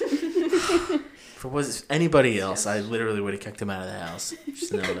 Anthony. If it was anybody else, I literally would have kicked him out of the house.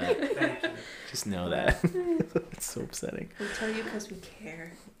 Just know that. Thank you. Just know that. It's so upsetting. we tell you because we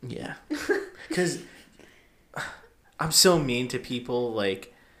care. Yeah, because I'm so mean to people.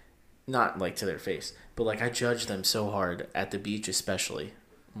 Like, not like to their face, but like I judge them so hard at the beach, especially.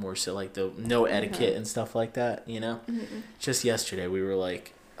 More so like the no etiquette and stuff like that. You know. Just yesterday we were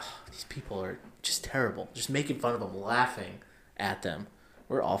like, oh, these people are just terrible. Just making fun of them, laughing at them.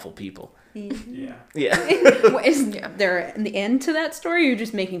 We're awful people. Yeah. Yeah. What, is there an end to that story? Or you're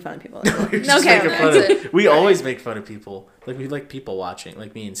just making fun of people? We're just Okay, making that's fun of, it. we always make fun of people. Like we like people watching.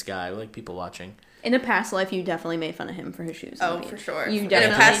 Like me and Sky, we like people watching. In a past life, you definitely made fun of him for his shoes. on Oh, the for beach. sure. You In a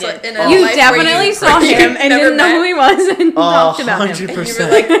definitely past did. li- in a You life where definitely you- saw you him and never didn't know met. who he was and talked about him. 100%. And you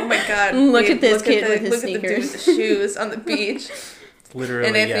were like, oh my god, Look babe, at this kid with his look at the dude with the shoes on the beach. Literally,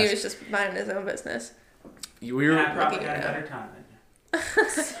 And Anthony yes. was just minding his own business. We And I were probably looking had a it up. better time than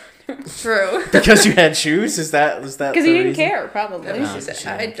you. True. because you had shoes. Is that Because the he didn't reason? care, probably. No. She said, she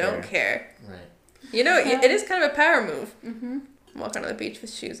I didn't don't care. Right. You know, Yeah. it is kind of a power move. Mm-hmm. Walking on the beach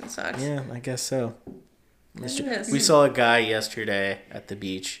with shoes and socks. Yeah, I guess so. It is. We saw a guy yesterday at the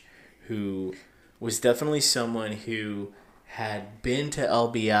beach who was definitely someone who had been to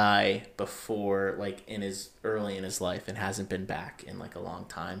LBI before, like early in his life, and hasn't been back in like a long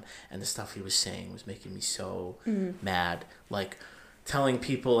time. And the stuff he was saying was making me so mad. Like telling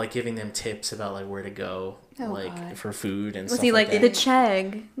people, like giving them tips about like where to go, Oh, like God. for food and Was stuff he like that. the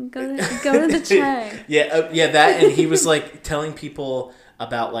Chegg? Go to the Chegg. Yeah, that, and he was like telling people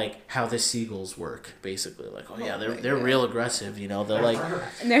about like how the seagulls work, basically. Like, oh yeah, they're real aggressive, you know. They're like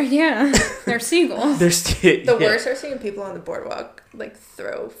And they're seagulls. the worst are seeing people on the boardwalk like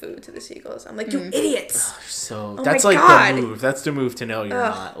throw food to the seagulls. I'm like, you idiots. So Oh that's my like God. the move. That's the move to know you're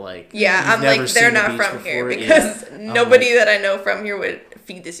not like. Yeah, you've I'm never like, seen they're the not beach from here before. because Yeah. nobody that I know from here would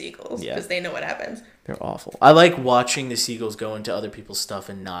feed the seagulls Yeah. because they know what happens. They're awful. I like watching the seagulls go into other people's stuff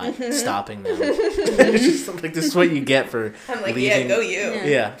and not stopping them. It's just like, this is what you get for I'm like, leaving. yeah, go you.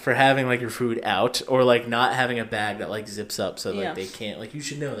 Yeah, for having like your food out, or like not having a bag that like zips up so like they can't, like, you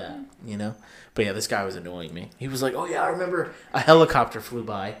should know that, you know. But yeah, this guy was annoying me. He was like, oh yeah, I remember a helicopter flew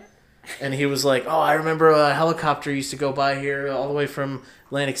by, and he was like, oh, I remember a helicopter used to go by here all the way from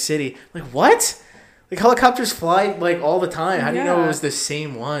Atlantic City. I'm like, what? Like, helicopters fly like all the time. How do you know it was the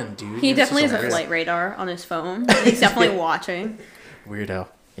same one, dude? He It's definitely just has a hilarious. flight radar on his phone. He's definitely watching. Weirdo.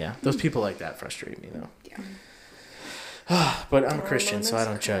 Yeah, those people like that frustrate me though. But I'm Christian, so I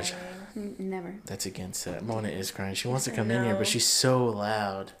don't judge. Never. That's against it. Mona is crying. She wants to come in here, but she's so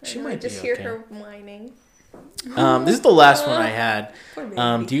loud. She I might just be hear okay. her whining. This is the last one I had. Poor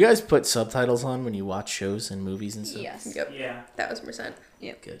baby. Do you guys put subtitles on when you watch shows and movies and stuff? Yes. Yep. Yeah. 1,000%.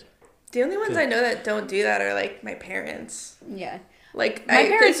 Good. The only ones I know that don't do that are like my parents. Yeah. Like My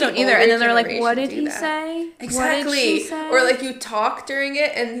parents think don't the either, and older then they're like, generation "What did do he that. say? What did Exactly. she say?" Or like you talk during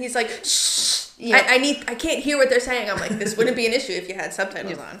it, and he's like, "Shh, Yeah. I can't hear what they're saying." I'm like, this wouldn't be an issue if you had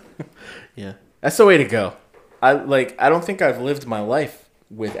subtitles on. Yeah, that's the way to go. I don't think I've lived my life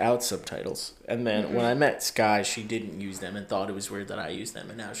without subtitles. And then when I met Sky, she didn't use them and thought it was weird that I used them,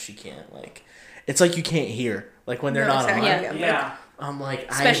 and now she can't. Like, it's like you can't hear. Like when they're No, not exactly. on. Yeah. Yeah. I'm like,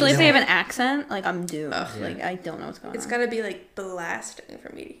 Especially if they don't- have an accent, like I'm doomed. Ugh. Like I don't know what's going It's on. gotta be like blasting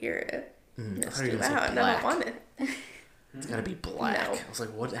for me to hear it. I It's thought you too were gonna say loud, and I black. don't want it. It's gotta be black. No. I was like,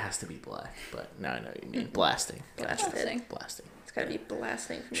 what has to be black? But now I know what you mean. Blasting. Gotcha. Blasted. Blasting. It's gotta be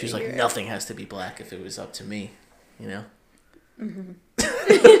blasting for me She's to like, hear nothing has to be black if it was up to me, you know?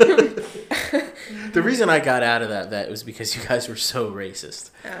 The reason I got out of that vet was because you guys were so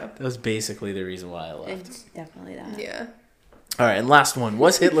racist. it. Oh, That was basically the reason why I left. It's definitely that. yeah. All right, and last one.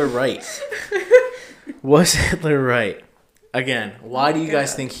 Was Hitler right? Was Hitler right? Again, why do you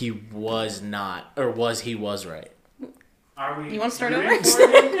guys God. think he was not, or he was right? Are we? You wanna start rooting over? for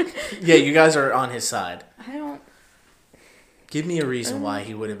him? Yeah, you guys are on his side. I don't. Give me a reason why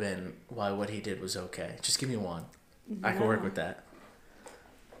he would have been, why what he did was okay. Just give me one. I can work with that.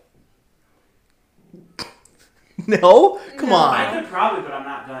 No? Come I on. could probably, but I'm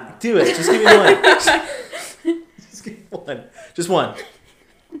not gonna. Do it. Just give me one. Just give me one. Just one.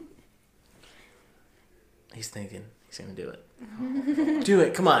 He's thinking. He's going to do it. Do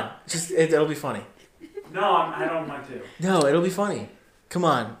it. Come on. It'll be funny. No, I don't want to. No, it'll be funny. Come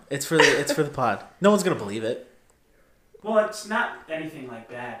on. It's for the pod. No one's going to believe it. Well, it's not anything like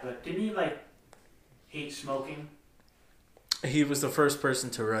that, but didn't he, like, hate smoking? He was the first person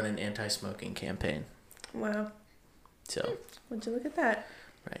to run an anti-smoking campaign. Wow. So, Would you look at that?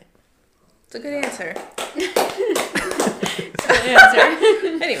 right. It's a good answer.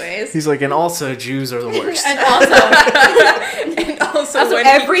 Answer. Anyways. He's like, and also Jews are the worst. And also, And also, Also when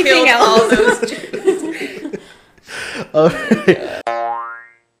everything he killed all else. those Jews.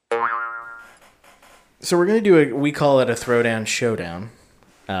 So we're going to do we call it a throwdown showdown.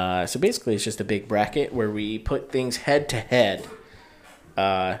 So basically it's just a big bracket where we put things head to head.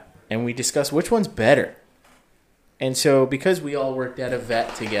 And we discuss which one's better. And so because we all worked at a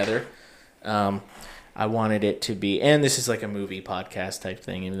vet together, I wanted it to be, and this is like a movie podcast type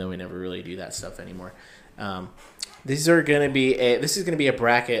thing, even though we never really do that stuff anymore. This is going to be a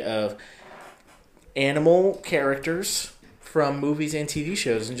bracket of animal characters from movies and TV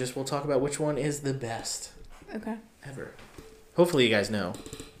shows, and just we'll talk about which one is the best okay. ever. Hopefully you guys know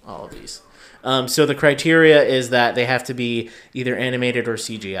all of these. So the criteria is that they have to be either animated or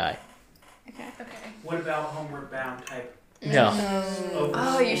CGI. Okay. What about Homeward Bound type? No.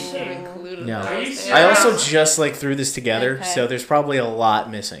 Oh, you should have included No. Are you those. serious? I also just threw this together, Okay. so there's probably a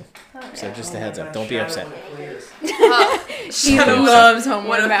lot missing. Oh, So yeah. just a heads up. Oh, Don't be upset. She Shadow loves would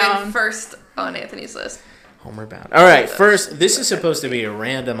Homeward have been Bound. first on Anthony's list. Homeward Bound. All right, first, this is supposed to be a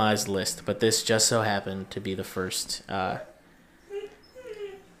randomized list, but this just so happened to be the first.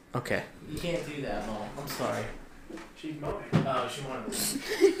 Okay. You can't do that, Mom. I'm sorry. She's moaning. Oh, she wanted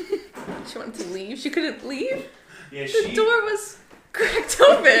to. She wanted to leave. She couldn't leave. Yeah, The door was cracked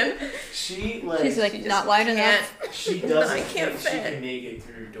open. She like. She's like She not just wide can't. enough. She No, doesn't I can't think she fit. can make it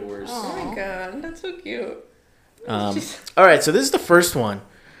through doors. Oh my god, that's so cute. All right, so this is the first one: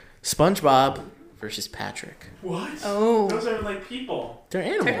 SpongeBob versus Patrick. What? Oh. Those are like people. They're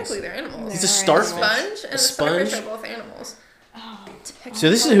animals. Technically, they're animals. It's a They're starfish. Sponge and A the sponge. starfish are both animals. Oh. So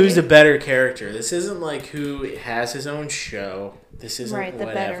this is who's the better character. This isn't like who has his own show. This isn't Right, the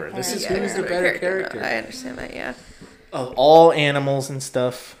better whatever. This is character. who's the better character. I understand that, yeah. Of all animals and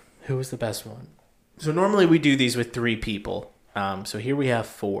stuff, who was the best one? So normally we do these with 3 people. So here we have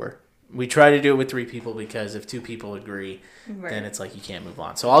 4. We try to do it with 3 people because if 2 people agree, then it's like you can't move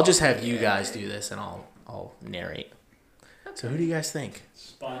on. So I'll just have you guys do this and I'll narrate. Okay. So who do you guys think?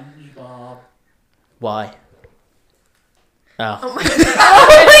 SpongeBob. Why? Oh. Oh my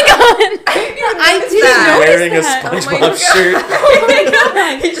god! I didn't Wearing a SpongeBob shirt. Oh my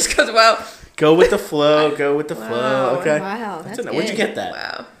god! He just goes, wow. Go with the flow. Go with the flow. Okay. Wow, that's good. Where'd you get that?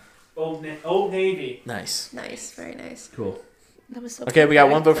 Wow. Old Navy. Nice. Nice. Very nice. Cool. That was so Okay, we got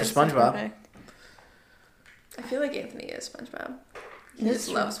perfect. 1 vote for That's so SpongeBob. perfect. I feel like Anthony is SpongeBob. He That's just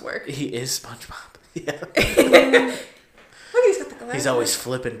true. loves work. He is SpongeBob. Yeah. Look, he's got the glasses. He's always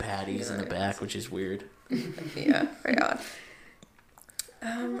flipping patties in the back, which is weird. Yeah, very odd.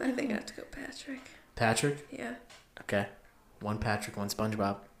 I think I have to go Patrick. Patrick? Yeah. Okay. 1 Patrick, 1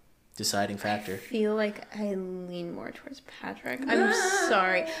 SpongeBob. Deciding factor. I feel like I lean more towards Patrick. I'm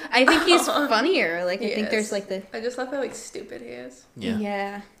sorry. I think he's funnier. Like, I He think is. there's like the... I just love how like stupid he is.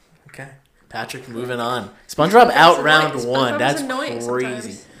 Yeah. Okay. Patrick, moving on. SpongeBob out round 1. That's annoying crazy.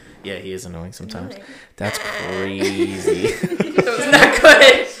 sometimes. Yeah, he is annoying sometimes. Annoying. That's crazy. That was not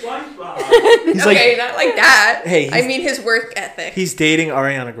good. SpongeBob. He's Okay, like, not like that. Hey, I mean his work ethic. he's dating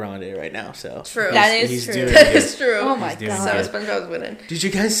Ariana Grande right now, so. True. That is he's true. doing That good. is true. Oh my He's doing god. So good. SpongeBob's winning. Did you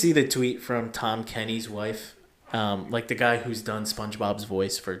guys see the tweet from Tom Kenny's wife? Like the guy who's done SpongeBob's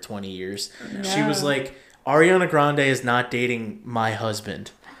voice for 20 years. She was No. like, Ariana Grande is not dating my husband.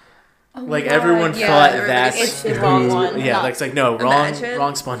 Oh Like my everyone God, thought everybody that's thinks it's the wrong one. Yeah, Not- like it's like no, wrong Imagine.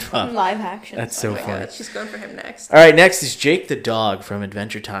 SpongeBob. Live action. That's so Oh my funny. god, she's going for him next. All right, next is Jake the dog from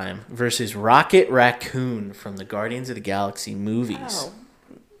Adventure Time versus Rocket Raccoon from the Guardians of the Galaxy movies. Oh.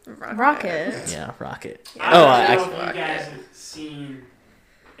 Rocket. Yeah, Rocket. Yeah. Oh, I don't know I- if you guys have seen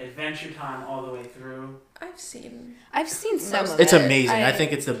Adventure Time all the way through. I've seen, I've seen some Most of it's it. amazing. I I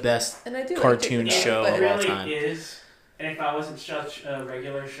think it's the best. and I do Cartoon like Jake the show Dog, of but all It really time. is. And if I wasn't such a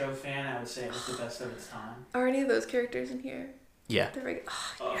regular show fan, I would say it was the best of its time. Are any of those characters in here? Yeah. They're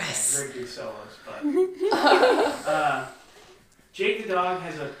Oh, yes. very good solos, but Jake the dog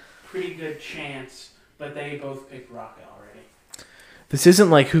has a pretty good chance, but they both picked Rocket already. This isn't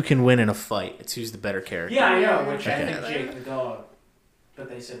like who can win in a fight. It's who's the better character. Yeah, I know, which Okay. I think Jake the dog, but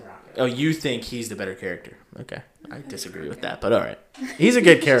they said Rocket. Oh, you think he's the better character? Okay, I disagree with that, but all right. He's a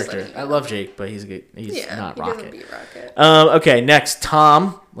good character. like, I love Jake, but he's good. He's yeah, not he doesn't Rocket. beat Rocket. Okay, next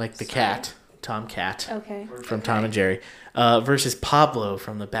Tom, like the cat, Tom Cat Okay. from Tom and Jerry, versus Pablo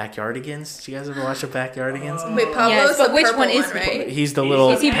from the Backyardigans. Did you guys ever watch the Backyardigans? Wait, Pablo's Yes, but the which purple one is the right? He's the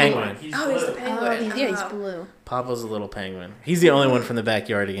little Is he penguin. He's Oh, he's the blue. penguin. Oh, he's blue. Pablo's a little penguin. He's the only one from the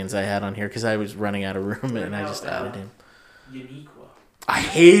Backyardigans I had on here because I was running out of room and I just added him. Uniqua. I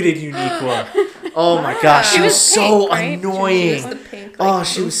hated Uniqua. Oh my gosh, she Wow. was She was so pink, right? She annoying. was the pink. Oh,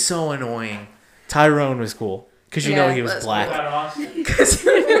 she was so annoying. Tyrone was cool because you know Yeah, he was that's What black. about Austin? Because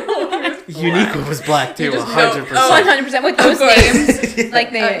you know Uniqua was black too, You just know- 100%. oh, 100% with those names.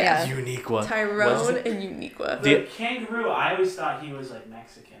 Like they, yeah. yeah. Uniqua. Tyrone and Uniqua. The kangaroo, I always thought he was like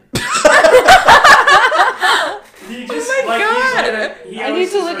Mexican. He just, Oh my God. He I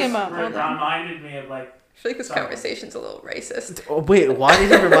always need to just look him up. Hold on. reminded me of like. I feel like this Sorry. conversation's a little racist. Oh, wait, why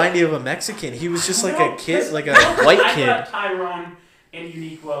did he remind you of a Mexican? He was just like a kid, like a I white thought kid. Tyrone and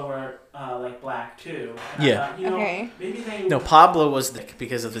Uniqua were like black too. And Yeah. I thought, you know, Okay. maybe they. No, Pablo was the,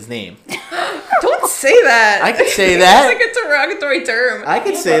 because of his name. Don't say that. I could say that. It's like a derogatory term. I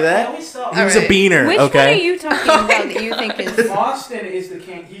could Yeah, say but I that. always thought He was a Alright. beaner, Which one are okay? you talking about that you think is... Austin is the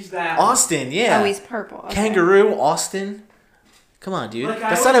king. He's that. Austin, yeah. Oh, he's purple. Okay. Kangaroo, Austin. Come on, dude. Like, I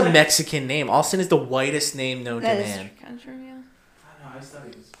That's was not a like- Mexican name. Austin is the whitest name known That to is man. kind of true, yeah. I don't know. I just thought he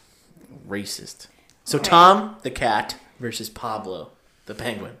was. Racist. So Okay. Tom, the cat, versus Pablo, the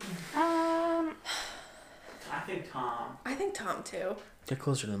penguin. I think Tom. I think Tom too. Get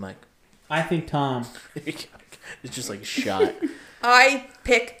closer to the mic. I think Tom. It's just like a shot. I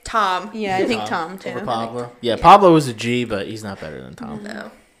pick Tom. Yeah, I think Tom too. Over Pablo. Yeah, Pablo was a G, but he's not better than Tom. No.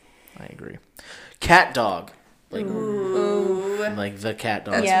 I agree. Cat dog. Like, Ooh. like the cat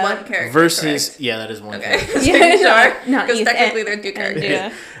dog. That's Yeah. one character. Versus, correct? yeah, that is one Okay. character. Just Yeah, making not- sure. not Because you- technically and- they're two and,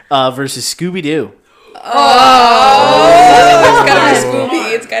 characters. yeah. Versus Scooby-Doo. Oh! It's gotta be Oh.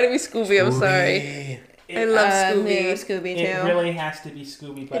 Scooby. It's gotta be Scooby. I'm sorry. Scooby. I love Maybe Scooby. Scooby It too. really has to be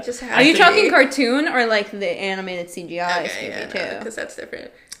Scooby. But It just has Are you to talking be. cartoon or like the animated CGI Okay, yeah, Scooby too? because that's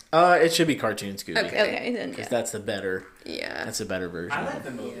different. It should be cartoon Scooby. Okay. Okay, then Because yeah. that's the better. Yeah. That's a better version. I like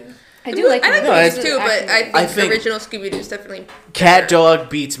the movie. I do like I like No, the I- movies too, but I think I original Scooby Doo is definitely Cat better. dog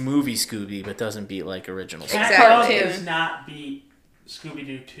beats movie Scooby, but doesn't beat like original. Cat Exactly. Dog does not beat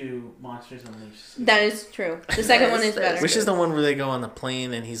Scooby-Doo 2 Monsters Unleashed. That is true. The second one is That is better. Which is the one where they go on the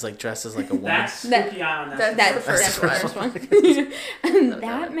plane and he's like dressed as like a woman? That's Spooky Island. That's the first the one. first one. And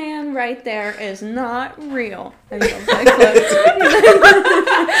that man right there is not real. I love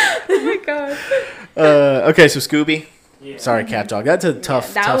that clip. Oh my god. Okay, so Scooby. Yeah. Sorry, Cat Dog. That's a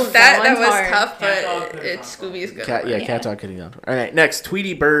tough, that tough. was- That one's was hard. tough, Cat Dog but could've it's gone Scooby's good. Cat, yeah, one. Cat Dog couldn't go. All right, next,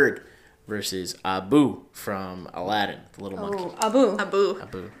 Tweety Bird versus Abu from Aladdin, the little monkey. Oh, Abu. Abu.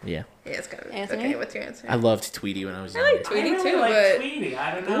 Abu. Yeah, Yeah, it's gotta be. Anthony? Okay, what's your answer? I loved Tweety when I was I young. like Tweety I really too, like but Tweety.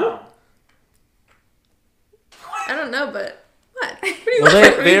 I don't know. I don't know, but what?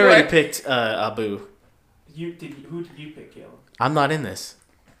 Well, they already picked Abu. Who did you pick, Caleb? I'm not in this.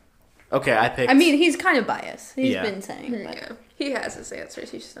 Okay, I picked. I mean, he's kind of biased. He's Yeah. been saying. But. Yeah, he has his answers.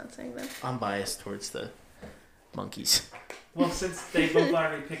 He's just not saying them. I'm biased towards the monkeys. Well, since they both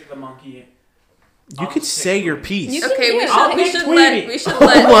already picked the monkey, You could say your piece. You- Okay, I'll we pick should Tweety.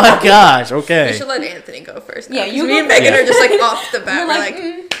 Oh my gosh! we Okay. should let Anthony go first. Now, Yeah, 'cause you me go and Megan first. are just like off the bat. We're We're like,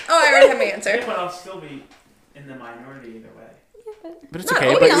 like, oh, I already have my answer. but I'll still be in the minority either way. But it's Not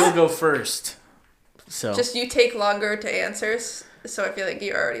okay. But always. you'll go first. So Just you take longer to answers, so I feel like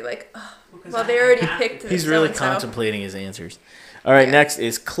you're already like, oh, Because well, I they already have picked. to. he's really so-and-so. contemplating his answers. All right, Yeah. next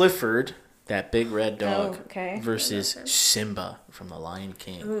is Clifford, that big red dog, Oh, okay. versus Simba from The Lion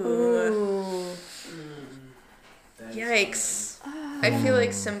King. Ooh. Ooh. Yikes. I feel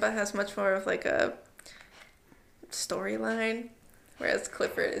like Simba has much more of like a storyline, whereas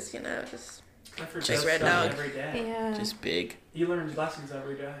Clifford is, just Clifford Just goes red out dog. every day. Yeah. Just big. He learns lessons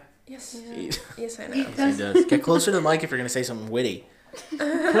every day. yes, He, yes, I know. he does. Get closer to the mic if you're going to say something witty.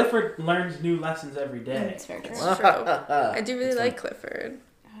 Clifford learns new lessons every day. That's very true. It's true. I do really That's like Clifford,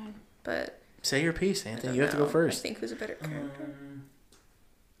 but Say your piece, I Anthony. don't You have to go know. I first. think who's a better character?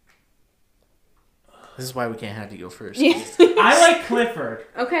 This is why we can't have you go first. Yeah. I like Clifford.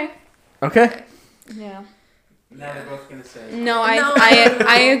 Okay. Okay. Yeah. Now they're both gonna say. No, I No.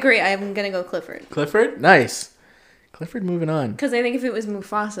 I agree. I'm gonna go Clifford. Clifford? Nice. Clifford moving on. Because I think if it was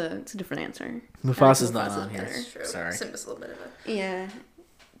Mufasa, it's a different answer. Mufasa's not Mufasa's on here. better. That's true. Sorry. Simba's a little bit of a Yeah.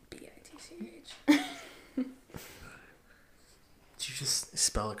 bitch. Did you just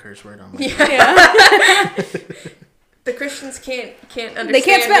spell a curse word on my Yeah. Yeah. The Christians can't understand. They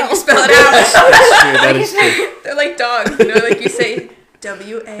can't when you spell. spell it out. That's true. That is true. They're like dogs, like you say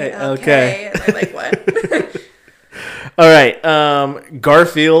WALK, Okay. and they're like, what? All right.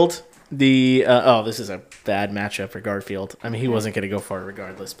 Garfield. This is a bad matchup for Garfield. I mean, he wasn't going to go for it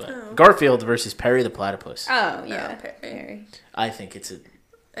regardless, but Oh. Garfield versus Perry the Platypus. Oh, yeah. Perry. Perry. I think it's a.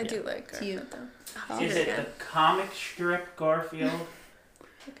 I do like It's you. Garfield, though. Oh. Is it the comic strip Garfield?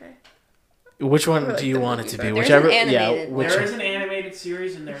 Okay. Which one Or like do you the want it movie to be? version. Whichever. There's an Yeah. animated. Which. There is an animated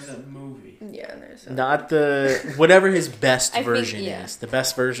series and there's a movie. Yeah, and there's. Not the whatever his best I think- version yeah. is. The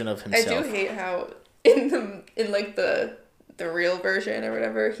best version of I himself. do hate how in the real version or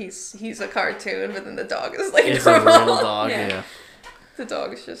whatever he's a cartoon, but then the dog is like It's a normal. real dog. Yeah. Yeah. The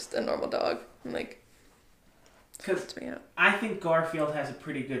dog is just a normal dog. I'm like, Because freaks me out. I think Garfield has a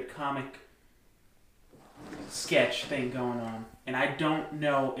pretty good comic sketch thing going on, and I don't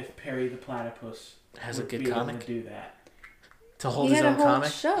know if Perry the Platypus Has a would good be able comic to do that. to hold He his had a own whole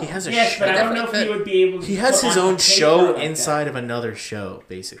comic. show. He has a Yes, but I show. don't know if he would be able to. He has put his on own a paper show like inside that. of another show,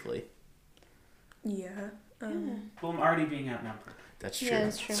 basically. Yeah. Well, I'm already being outnumbered. That's true. Yeah,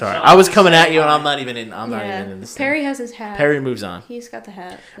 that's true. Sorry, So I was I'm coming just at you, and saying- I'm not even in. I'm not Yeah. even in this. Perry has his hat. Perry moves on. He's got the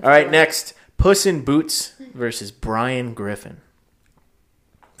hat. All right, next, Puss in Boots versus Brian Griffin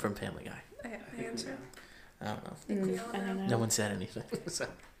from Family Guy. I have my answer. I don't know. I think we all I don't know. know. No one said anything. So,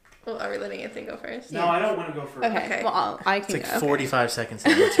 Well, are we letting Anthony go first? No, I don't want to go first. Okay. Okay. Well, I it's can like go. 45 seconds to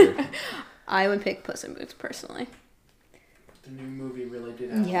answer. I would pick Puss in Boots personally. The new movie really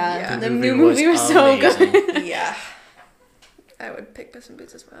did have. Yeah, Yeah. the new movie was so amazing. good. Yeah. I would pick Puss in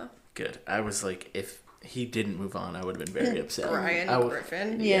Boots as well. Good. I was like, if he didn't move on, I would have been very upset. Brian I would-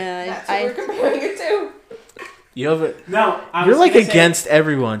 Griffin. Yeah, That's what we're I comparing it to. You have a. No, I You're was like gonna say, against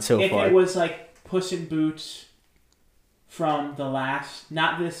everyone so if far. it was like Puss in Boots from the last,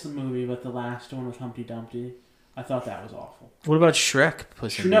 not this movie, but the last one with Humpty Dumpty, I thought that was awful. What about Shrek?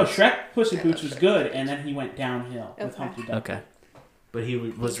 Puss in No, Boots? Shrek Puss in I Boots love was Shrek. good, and then he went downhill with Okay. Humpty Dumpty. Okay, but he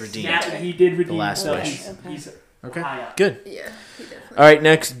was redeemed. Now, he did redeem Last himself. Wish. He's, Okay. he's Okay, high up. good. Yeah, he definitely. All right,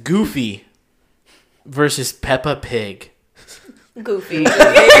 next, Goofy versus Peppa Pig. Goofy.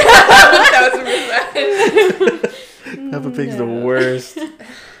 That was revenge. Peppa Pig's the worst.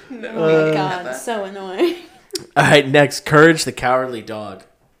 No. Oh my god, Peppa. so annoying. All right, next, Courage the Cowardly Dog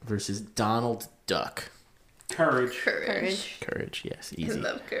versus Donald Duck. Courage. Courage. Courage. Courage, yes, I easy.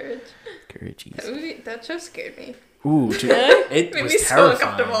 love Courage. Courage, easy. That show scared me. Ooh, dude, it Made was me so terrifying.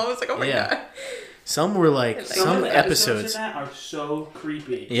 uncomfortable. I was like, oh my Yeah. god. Some were like Like, some of the episodes. of that are so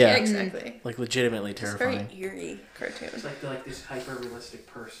creepy. Yeah, exactly. like legitimately It's terrifying. very eerie cartoon. It's like this hyper realistic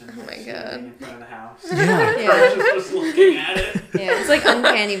person. Oh my standing God. in front of the house. Yeah. Yeah. Just looking at it. Yeah, it's like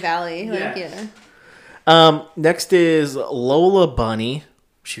Uncanny Valley. Like, Yeah. yeah. Next is Lola Bunny.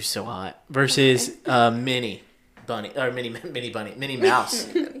 She was so hot. Versus Minnie Bunny or Minnie Mouse.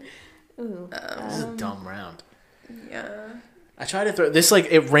 Ooh. This is a dumb round. Yeah. I try to throw this like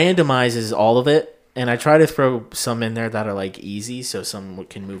it randomizes all of it, and I try to throw some in there that are like easy, so some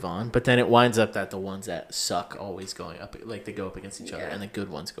can move on. But then it winds up that the ones that suck always going up, like they go up against each other, and the good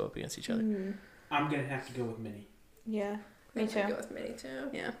ones go up against each other. I'm gonna have to go with Minnie. Yeah. Me I'm gonna too. go with Minnie too.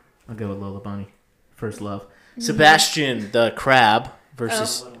 Yeah. I'll go with Lola Bunny. First love. Sebastian the crab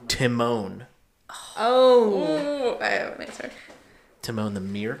versus Oh. Timon. Oh. Ooh, I have an answer. Timon the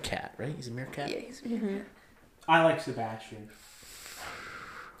meerkat, right? He's a meerkat. Yeah, he's I like Sebastian.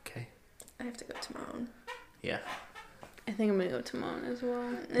 Okay. I have to go Timon. Yeah. I think I'm gonna go Timon as well.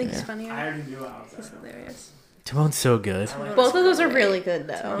 I think it's funnier. I already knew I was He's that. hilarious. Timon's so good. I like Both of those are really good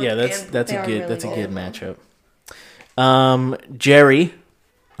though. Timon. Yeah, that's And a they are good really good good. matchup. Jerry,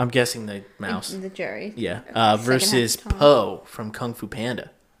 I'm guessing the mouse. The Jerry. Yeah. Second half Versus Tom. Poe from Kung Fu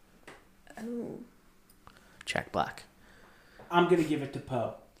Panda. Oh. Jack Black. I'm gonna give it to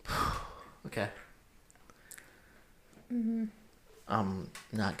Poe. Okay. I'm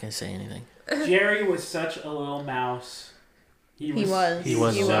not gonna say anything. Jerry was such a little mouse. He was. He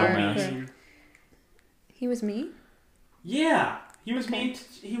was You so are mouse. correct. He was me? Yeah, he was Okay. mean.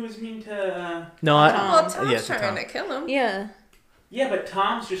 He was mean to. No, Well, Tom's yeah, to trying Tom. to kill him. Yeah. Yeah, but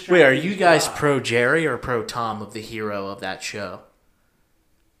Tom's just. Trying Wait, to are do you his guys job. pro Jerry or pro Tom of the hero of that show?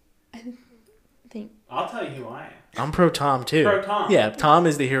 Think. I'll tell you who I am. I'm pro Tom too. Pro Tom. Yeah, Tom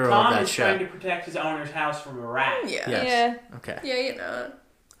is the hero of Tom that is show. trying to protect his owner's house from a rat. Yeah. Yes. Yeah. Okay. Yeah, you know.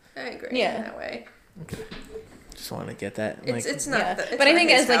 I agree Yeah. in that way. Just want to get that. It's not Yeah. the, it's But I not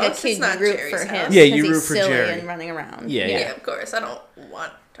think his as like house, a kid, it's not you root Jerry's for him. house. Yeah, you 'cause root he's for silly Jerry. and running around. Yeah, Yeah, of course. I don't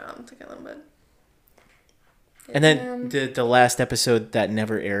want Tom to kill him, but And then the last episode that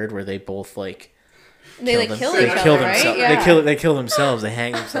never aired, where they both like They like kill they each kill other, right? themselves. Yeah. They kill themselves. They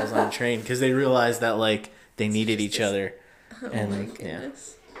hang themselves on a train because they realize that like they needed each other. oh And my yeah,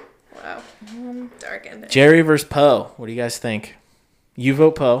 goodness. Wow. Dark ending. Jerry versus Poe. What do you guys think? You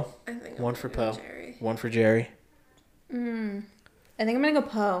vote Poe. I think One I'm for gonna go Poe. Jerry. One for Jerry. I think I'm gonna go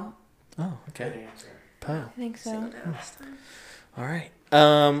Poe. Oh, Good okay. answer. Poe. I think so. Singled out this time. All right.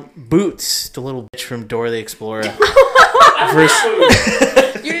 Boots, the little bitch from Dora the Explorer.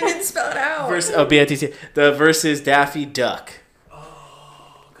 versus, You didn't spell it out. BITC. The versus Daffy Duck.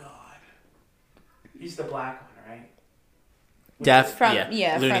 Oh God. He's the black one, right? From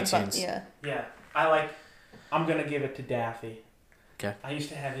yeah, Looney from Tunes. yeah. Yeah. I'm gonna give it to Daffy. Okay. I used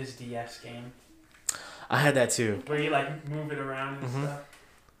to have his DS game I had that too. where you like move it around and Mm-hmm. stuff.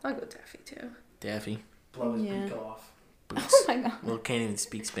 I'll go Daffy too. Daffy. Blow his Yeah. beak off. Boots. Oh my god. Well, can't even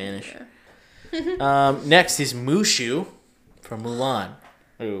speak Spanish. Yeah. Next is Mushu from Mulan.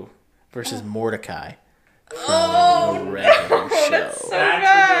 Ooh. Versus Mordecai. From the regular show. That's so That's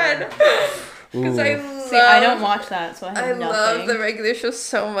bad. Because Ooh. I love. See, I don't watch that, so I have I nothing. love the regular show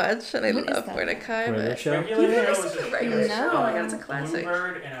so much, and I What is love that? Mordecai. Regular But show? Regular You've never show was seen a the regular No. show? Oh my god, it's a classic.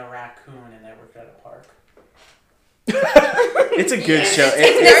 bluebird and a raccoon, and they worked at a park. It's a good show.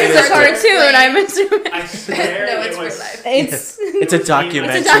 This is a a- cartoon, I'm assuming. I swear No, it it's real was life. It's It's a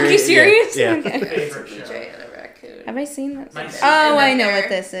documentary. it's a docu-series? Yeah. Okay. my favorite It's a show. BJ and a raccoon. Have I seen that? My Oh, sister I know there what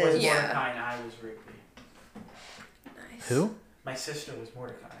this was is. Yeah. Mordecai and I was Rigby. Nice. Who? My sister was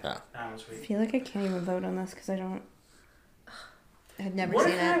Mordecai. Oh. I was I Rigby. feel like I can't even vote on this because I don't. I've never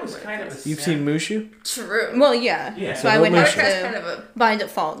Mordecai seen it. was kind of a You've simp. seen Mushu? True. Well, yeah. Yeah. So So I no would have Mushu. Mordecai's to, kind of a. by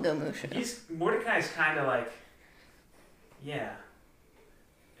default, go Mushu. Mordecai's kind of like, yeah.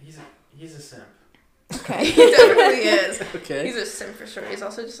 He's a simp. Okay. He definitely is. Okay. He's a sim for sure. He's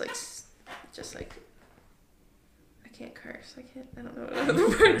also just like. I can't curse. I don't know what other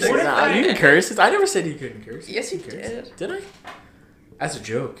word. Nah, you can curse. I never said you couldn't curse. Yes, you can curse. did. Did I? As a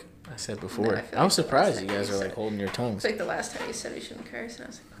joke. I said before. No, I feel I was like the surprised last you time guys you are like said- holding your tongues. It's like the last time you said we shouldn't curse, and I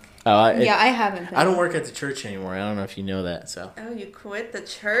was like, Oh, Yeah, I haven't. Been. I don't work at the church anymore. I don't know if you know that. So oh, you quit the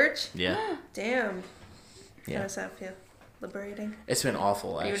church? yeah, Damn. Yeah. How does that feel? Liberating? it's been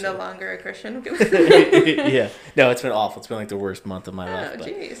awful. You're Actually. no longer a Christian? Yeah, no, it's been awful. It's been like the worst month of my Oh, life. But,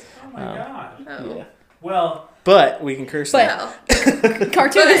 jeez. Oh my god. Oh. yeah. Well, But we can curse But- now. Well,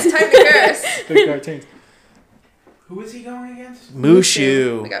 Cartoon but is it's time to curse. Good cartoons. who is he going against?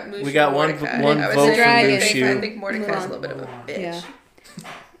 Mushu. We got Mushu. We got one Mordecai. one I was vote saying, for Dragon. I Mushu. think Mordecai's a little bit of a bitch. Yeah.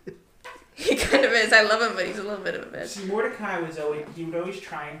 He kind of is. I love him, but he's a little bit of a bitch. See, Mordecai he would always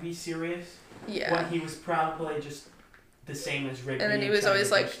try and be serious. Yeah. When he was probably just the same as Rigby. And then he was trying always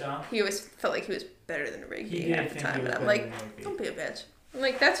to do like, stuff. he always felt like he was better than He Rigby did half the think he time. was And I'm better like, than Rigby. don't be a bitch. I'm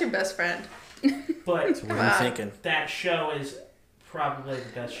like, that's your best friend. But So what are you thinking? that show is probably the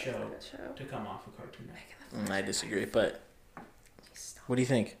best show That show. to come off of Cartoon Network. I disagree, but what do you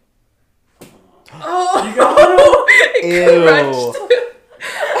think? Oh! You got it Ew. crushed.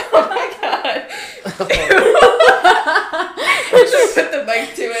 Oh my god. I should have put the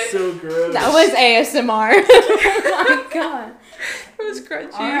mic to it. So gross. That was ASMR. Oh my god. It was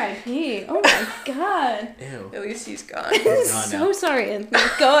crunchy. R.I.P. Oh my god. Ew. At least he's gone. Gone now. So sorry, Anthony.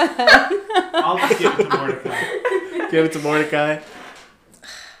 Go ahead. I'll just give it to Mordecai. Give it to Mordecai.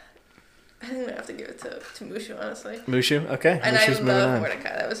 I think I'm gonna have to give it to Mushu, honestly. Mushu? Okay. And Mushu's I moving love on.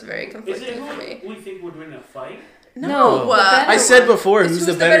 Mordecai. That was very Is conflicting it for who me. we think would win a fight? No, the I better said one. before, It's who's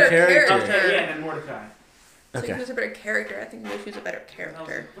the better character? Okay, yeah, then Mordecai. So Okay. who's a better character? I think Mushu's a better What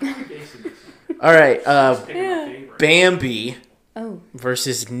character. are you basing this on? All right. Just picking Yeah. my favorite. Bambi Oh.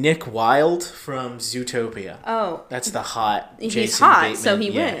 versus Nick Wilde from Zootopia. Oh. That's the hot He's Jason hot, Bateman. so he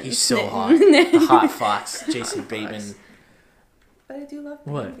Yeah, wins. he's so hot. The hot fox, Jason Bateman. But I do love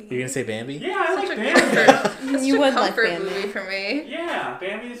What? Bambi. You're gonna say Bambi? Yeah, I Such like a Bambi. comfort, You such would a like comfort Bambi. movie for me. Yeah,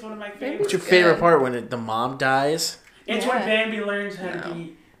 Bambi is one of my favorites. What's your Good. favorite part when the mom dies? It's Yeah. when Bambi learns how No. to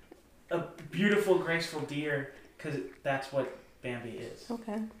be a beautiful, graceful deer, because that's what Bambi is.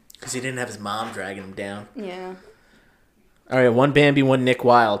 Okay. Because he didn't have his mom dragging him down. Yeah. All right, one Bambi, one Nick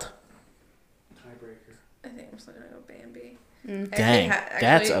Wilde. Tiebreaker. I think I'm still gonna go Bambi. Mm. I Dang, actually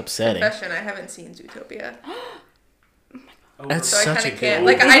that's upsetting. Confession, I haven't seen Zootopia. That's So I such kind a of good can't.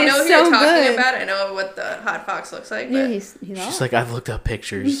 one. Like, I It know is who you're so talking good. about. I know what the hot fox looks like, Yeah, but he's She's awesome. like, I've looked up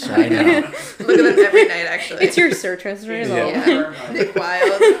pictures. I know. look at them every night, actually. It's your search history. Yeah. though. Yeah. Nick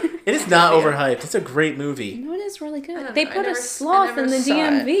Wilde. It is not overhyped. It's a great movie. No, it is really I good. don't They know. I put never- a I sloth never in the saw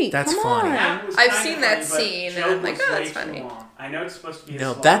it. DMV. That's Come funny. on. That was I've kinda seen that funny, but scene, and Joke I'm like, was oh, way that's too funny. long. I know it's supposed to be a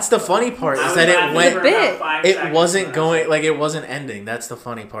No, sloth, that's the but funny part I is was that it laughing went. for about bit. 5 It seconds wasn't and I going was like it wasn't ending. That's the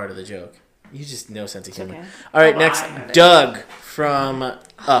funny part of the joke. You just no sense of humor. Okay. All right, Oh, next I have it. Doug from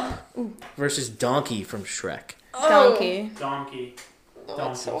Up versus Donkey from Shrek. Donkey. Donkey. Oh,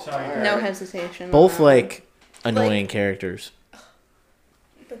 Donkey. it's so Sorry. hard. No hesitation. Both on like annoying characters.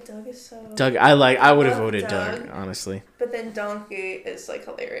 But Doug is so. Doug, I would have love voted Doug, Doug. honestly. But then Donkey is like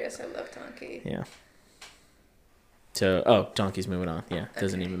hilarious. I love Donkey. Yeah. So, Donkey's moving on. Yeah,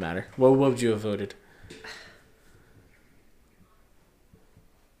 doesn't even matter. What would you have voted?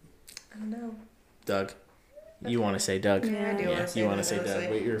 I don't know. Doug. You want to say Doug? Yeah, I do Yeah, want to say you want to Doug, say Doug,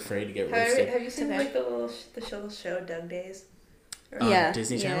 honestly. but you're afraid to get Have roasted. you seen Okay. like the little show Doug Days? On Yeah,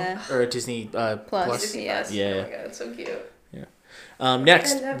 Disney Channel yeah. or Disney Plus. Disney yeah. Plus. Yeah. Oh my god, it's so cute.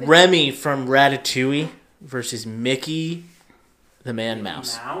 Next, I love it. Remy from Ratatouille versus Mickey, the Man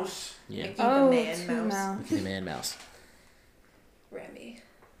Mouse. Mouse. Yeah, Mickey Oh, the Man two Mouse. mouse. Mickey the Man Mouse. Remy.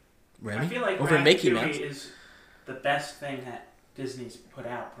 Remy I feel like over Mickey Ratatouille Mouse. is the best thing that Disney's put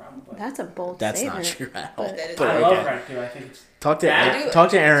out, probably. That's a bold That's statement. not true at all. But- That is But I not love okay. Ratatouille. I think it's Talk to That- talk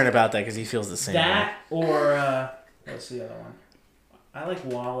to Aaron about that because he feels the same. that or what's the other one? I like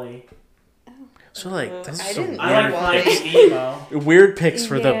Wally. Way. So like, those are I some didn't I like Wally. Finding Nemo. weird picks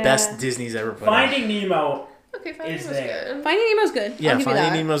for the Yeah. best Disney's ever put out. Finding Nemo. Okay, Finding Is was there. good. Finding Nemo's good. Yeah, I'll give you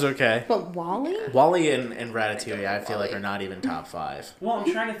Finding that. Nemo's okay. But Wally? Wally and Ratatouille, I feel like Wally. are not even top 5. Well, I'm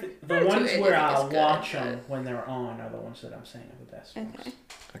trying to think. The Ratatouille, ones I where think I'll is good, watch but- them when they're on are the ones that I'm saying are the best ones. Okay.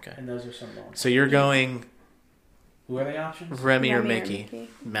 Okay. And those are some of the ones. So you're going Who are the options? Remy or Remy or Mickey? Mickey.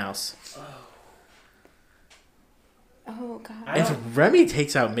 Mouse. Oh god. I don't- If Remy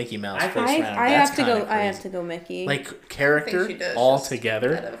takes out Mickey Mouse I- first round, I that's have to kinda go. I have crazy. to go Mickey. Like I think character she does all just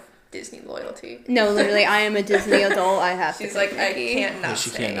together. Out of Disney loyalty. no, literally, I am a Disney adult. I have to. She's go like, I Mickey. can't not Yeah, she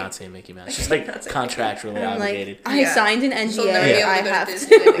say. can't not say Mickey Mouse. I She's can't like not say contractually I'm like, obligated. I Yeah. signed an She'll never NDA. be able I to go to have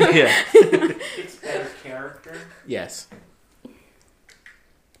Disney to. again. Yeah. It's better character. Yes.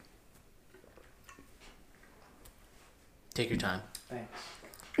 Take your time.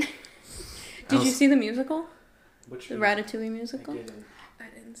 Thanks. Did you see the musical? Which The one? Ratatouille I musical? didn't. I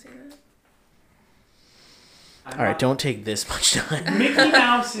didn't see that. I'm All right, not- don't take this much time. Mickey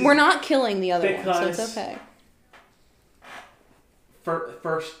Mouse is We're not killing the other one, so it's Because- okay.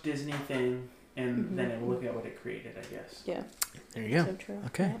 first Disney thing, and then we'll look at what it created, I guess. Yeah, There you go. so true.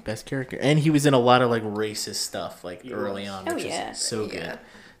 Okay, best character, and he was in a lot of like racist stuff like He early was. on, Oh, which yeah. is so Yeah. good.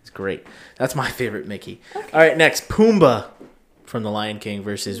 It's great. That's my favorite Mickey. All right, next Pumbaa from The Lion King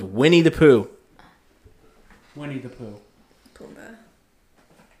versus Winnie the Pooh. Winnie the Pooh. Pumbaa.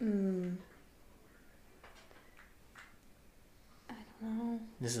 Mm. know.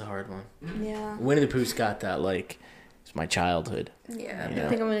 This is a hard one. Yeah. Winnie the Pooh's got that, like, it's my childhood. Yeah. You know? I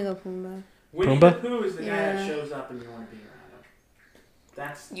think I'm gonna go Pumbaa. Winnie Pumbaa? the Pooh is the guy Yeah. that shows up and you want to be around him.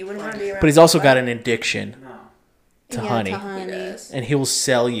 That's You wouldn't want to be around. But he's also Pumbaa? got an addiction No. to honey. To He honey. does. And he will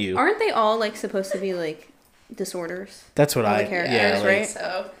sell you. Aren't they all like supposed to be like disorders? That's what all I... the characters, Yeah, I like, right?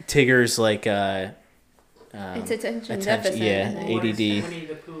 So Tigger's, like, It's attention attention- deficit. yeah, I think. What is ADD. Winnie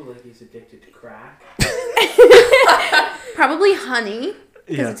the Pooh like he's addicted to crack? Probably honey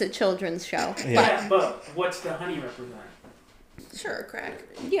because Yeah. it's a children's show. Yeah. Yeah, but what's the honey represent? sure, crack.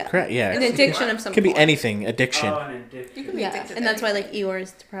 Yeah. Yeah. An addiction of some Could be form. anything. Addiction. Oh, an addiction. You can be Yeah, addicted and to that's why like anything.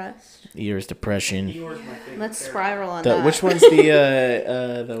 Eeyore's depressed. Ears, depression. Eeyore's my favorite Let's character. spiral on The, that. which one's the get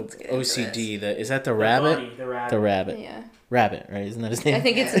into OCD? Is that the The rabbit? bunny, the rabbit. The rabbit. Yeah. Rabbit, right? Isn't that his name? I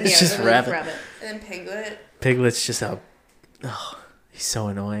think it's, It's yeah, just the rabbit. rabbit. And then Piglet. Piglet's just a... Oh, he's so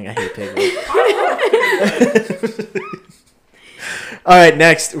annoying. I hate Piglet. All right,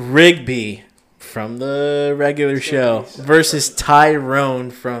 next. Rigby from the regular show versus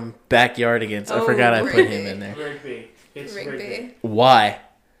Tyrone from Backyardigans. I forgot I put him in there. Rigby. It's Rigby. Rigby. Why?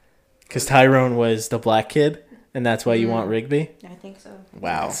 Because Tyrone was the black kid, and that's why you want Rigby? I think so.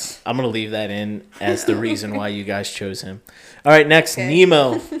 Wow. I'm going to leave that in as the reason why you guys chose him. All right, next. Okay.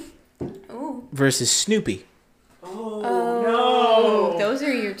 Nemo Ooh. versus Snoopy. Oh, no. Those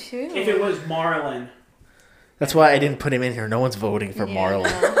are your two. If it was Marlin. That's why I didn't put him in here. No one's voting for Yeah,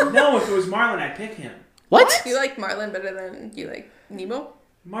 Marlin. no. No, if it was Marlin, I'd pick him. What? You like Marlin better than you like Nemo?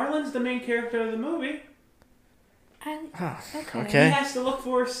 Marlin's the main character of the movie. Oh, Okay. He okay. has to look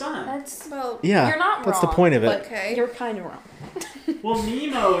for his son. That's Well, Yeah. You're not What's the wrong, point of it? but Okay. You're kind of wrong. Well,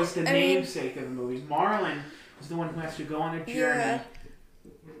 Nemo is the I mean- namesake of the movie. Marlin is the one who has to go on a journey,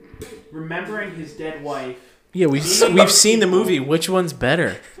 remembering his dead wife. Yeah, we've seen the movie. Which one's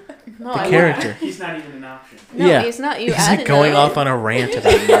better? No, The I character. He's not even an option. No, Yeah. he's not. You He's added like going him. off on a rant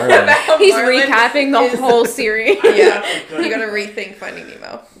about Marlin. He's Marlin recapping the is- whole series. Yeah, you gotta rethink Finding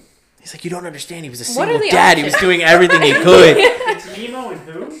Nemo. He's like, you don't understand. He was a What are single the dad. He was options? doing everything he could. It's Nemo and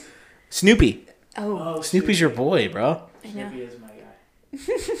who? Snoopy. Oh, Snoopy's your boy, bro. I know. Snoopy is my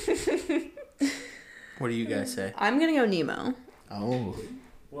guy. What do you guys say? I'm gonna go Nemo. Oh.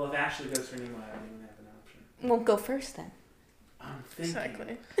 Well, if Ashley goes for Nemo, I don't even have an option. Well, go first then. I'm thinking.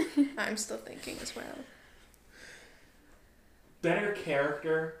 Exactly. I'm still thinking as well. Better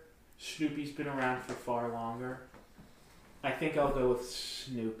character. Snoopy's been around for far longer. I think I'll go with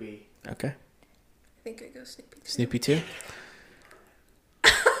Snoopy. Okay. I think I go Snoopy. Too. Snoopy too?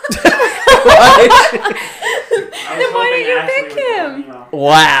 Then why did you pick him?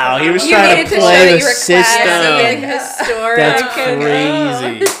 Wow, he was You trying needed to to play show the that you were system. classy and historic. That's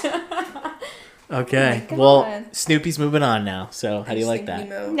crazy. Okay, Oh my well, God. Snoopy's moving on now. So how do you like that?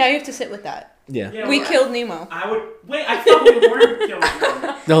 Nemo. Now you have to sit with that. Yeah. Yeah, We well, killed Nemo. I would wait. I thought we weren't killing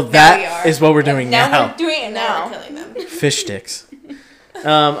him. No, we that are. is what we're doing Now now. we're doing it Now now. we're killing them. Fish sticks.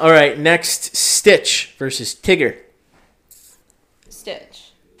 All right, next, Stitch versus Tigger.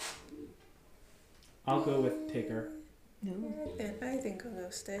 Stitch. I'll go with Tigger. No. I think I'll go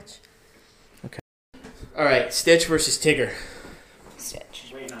Stitch. All right, Stitch versus Tigger.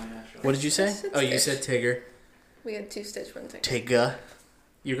 Stitch. Waiting on Ashley. What did you say? I said Oh, you Stitch. said Tigger. We had two Stitch, one Tigger. Tigger.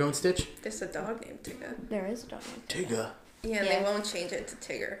 You're going Stitch? There's a dog named Tigger. There is a dog. named Tigger. Yeah, and Yeah. they won't change it to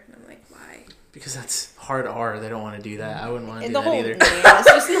Tigger. And I'm like, why? Because that's hard R. They don't want to do that. I wouldn't want to do The that whole either. name is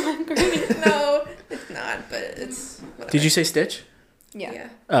just not great. No, it's not, but it's whatever. Did you say Stitch? Yeah.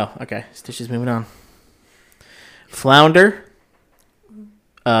 Oh, okay. Stitch is moving on. Flounder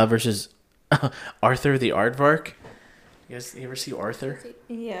versus Arthur the Aardvark. You ever see Arthur?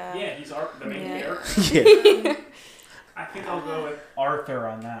 Yeah. Yeah, he's the main Yeah. character. Yeah. I think I'll go with Arthur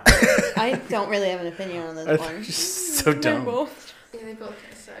on that. I don't really have an opinion on this one. Arthur's just so They're dumb. both- Yeah, they both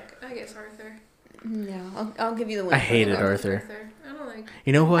kind of suck. I guess Arthur. Yeah, I'll give you the win. I hated I'll go with Arthur. I don't like.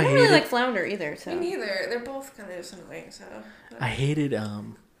 You know who I I don't hated? really like Flounder either, so. Me neither. They're both kind of just annoying. So. I hated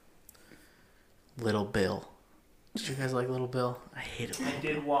Little Bill. Did you guys like Little Bill? I hated I Little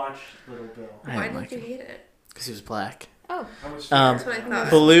Bill. did watch Little Bill. I Why didn't did like you him hate it? because he was black. Oh. I was That's what I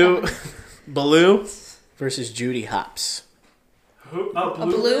thought. Baloo versus Judy Hopps. Who? Oh, A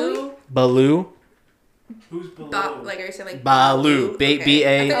Blue. blue? Baloo. Who's Blue? Like, are you saying like Baloo. Okay.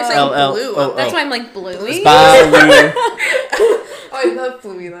 B-A-L-L-O-O. I thought you were saying blue. That's why I'm like bluey. Baloo. Oh, I love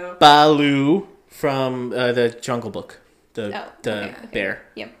Bluey though. Baloo from the Jungle Book. The Oh, okay. bear.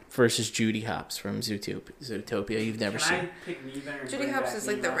 Yep. Versus Judy Hopps from Zootopia. You've never Can seen. I pick neither? and Judy bring Hopps back is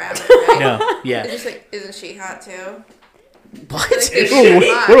like the Nemo? rabbit, right? No. Yeah. It's just like, isn't she hot too? What? Like, is she What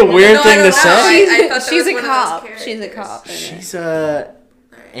a hot? weird No, I thing don't to know. say. I thought that She's was a one of those cop. characters. She's a cop. in it. She's Alright.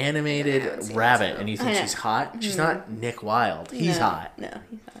 animated I haven't seen rabbit, that, and you I think know. she's hot. She's not Nick Wilde. He's No, hot. No,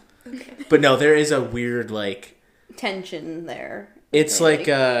 he's hot. Okay. But no, there is a weird like. Tension there. It's Really.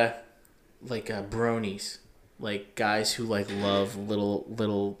 like bronies, like guys who like love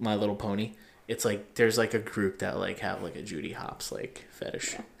little My Little Pony. It's like there's like a group that like have like a Judy Hopps like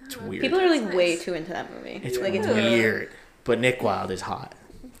fetish. Yeah. It's weird. People are like That's way nice. too into that movie. It's like weird. But Nick Wilde is hot.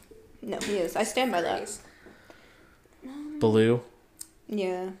 No, he is. I stand by that. Blue.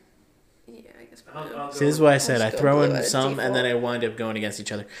 Yeah. Yeah, I guess. I'll Blue. go See, this is why I I'll said I just go throw blue in at some and then I default. wind up going against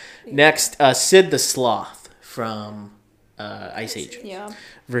each other. Next, Sid the Sloth from Ice Age Yeah.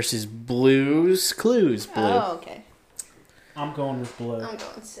 versus Blue's Clues. Blue. Oh, okay. I'm going with blue. I'm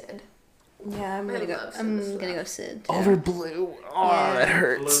going Sid. Yeah, I'm I gonna go. love Sid I'm the gonna Sloth. go Sid. Too. Over Blue. Oh, Yeah. that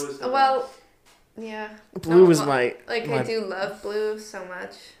hurts. Blue is the Well, yeah. Blue was well, my like my- I do love Blue so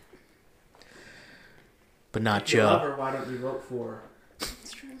much. but not If you love Joe. her, why don't you vote for her?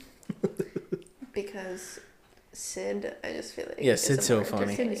 That's true. Because Sid, I just feel like Yeah, is Sid's a so more funny.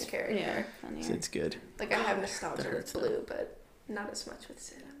 entertaining Sid's character. Yeah. Funnier. Sid's good. Like I have nostalgia That with hurts, Blue, but not as much with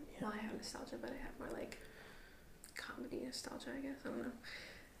Sid. Well, I have nostalgia, but I have more like comedy nostalgia, I guess. I don't know.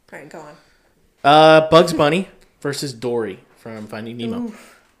 All right, go on. Bugs Bunny versus Dory from Finding Nemo.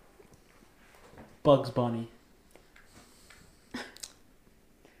 Oof. Bugs Bunny.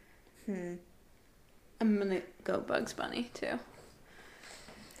 I'm gonna go Bugs Bunny too.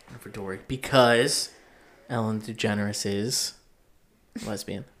 For Dory because Ellen DeGeneres is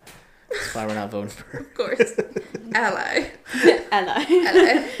lesbian. That's why we're not voting for her. Of course, ally. Ella.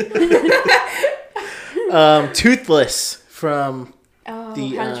 Ally. Toothless from Oh,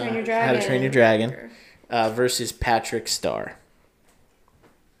 the How to Train Your Dragon. How to Train Your Dragon versus Patrick Starr.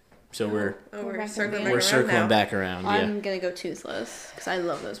 So we're Oh, We're we're back circling again. back we're around circling now. back around. Yeah, I'm gonna go Toothless because I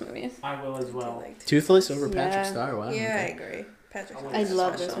love those movies. I will as I do well. like Toothless over Yeah. Patrick Starr. Wow. Yeah, I okay. agree. Patrick. I I Swayze is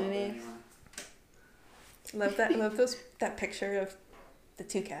love those special. movies. Love that. Love that picture of the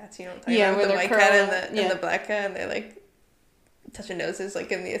two cats. You know, what I'm talking Yeah, about? where the they're white cat curled, and yeah. the black cat, and they're like touching noses,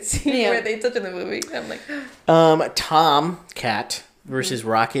 like in the scene Yeah. where they touch in the movie. I'm like, Tom Cat versus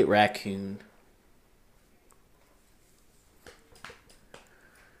Rocket Raccoon.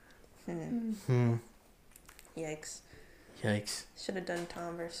 yikes. Yikes. Should have done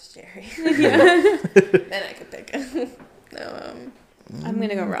Tom versus Jerry. Then I could pick. No, I'm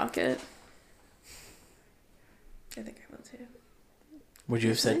gonna go Rocket. I think I will too. Would you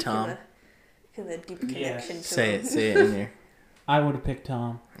have said Tom? Feel the deep Yeah. connection to Say him. it. Say it in there. I would have picked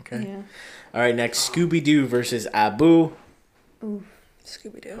Tom. Okay. Yeah. All right. Next, Scooby Doo versus Abu.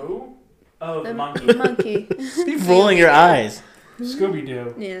 Scooby Doo. Who? Oh, the The monkey. monkey. Keep rolling your eyes. Scooby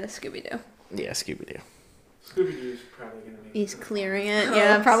Doo. Yeah, Scooby Doo. Yeah, Scooby Doo. Scooby Doo's probably gonna make. He's clearing it. Oh,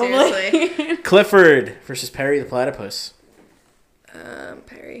 Yeah, probably. seriously. Clifford versus Perry the Platypus.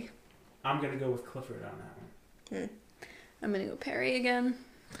 Perry. I'm gonna go with Clifford on that one. I'm gonna go Perry again.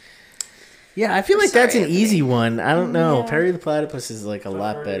 Yeah, I feel I'm like that's sorry, an easy one. I don't know. Yeah. Perry the Platypus is like a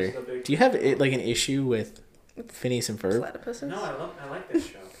lot Clifford is better. the big- Do you have like an issue with Phineas and Ferb? Platypuses. No, I like this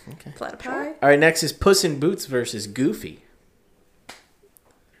show. Okay. Platypi. All right, next is Puss in Boots versus Goofy.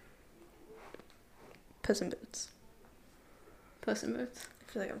 Puss in Boots. Puss in Boots.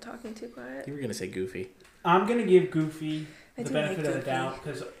 I feel like I'm talking too quiet. You were gonna say Goofy. I'm gonna give Goofy I the do benefit like of the Goofy. doubt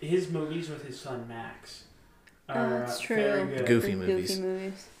because his movies with his son Max Oh, are that's true. very good. Goofy The movies. Goofy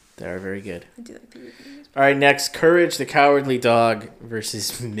movies. They are very good. I do like the Goofy movies. All right, next, Courage the Cowardly Dog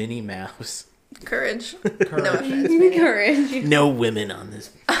versus Minnie Mouse. Courage. Courage. No offense, Minnie. Courage. No women on this.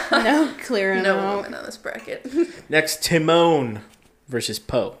 No, clearing No out. woman on this bracket. Next, Timon versus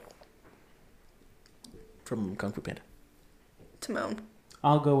Poe from Kung Fu Panda. Timon.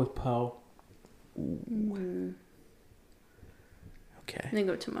 I'll go with Poe. Okay. I'm gonna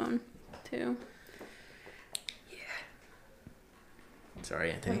go Timon, too.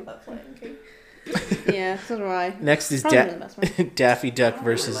 Sorry, Anthony. love Lion King. Yeah, so do I. Next is Probably the best one. Daffy Duck I don't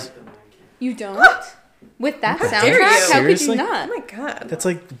versus. really like the Lion King. You don't? With that How soundtrack? dare you. How could Seriously? you Oh not? my god. That's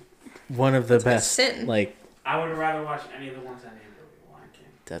like one of the That's my best. sin. Like, I would rather watch any of the ones I named over the Lion King.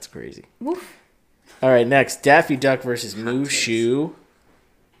 that's crazy. Woof. All right, next, Daffy Duck versus Hot Mushu.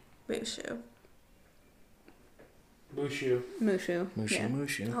 Mushu. Mushu. Mushu. Mushu, Yeah.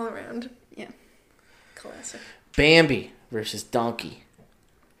 Mushu. All around. Yeah. Classic. Bambi versus Donkey.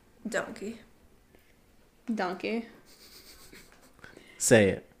 Donkey. Donkey. Say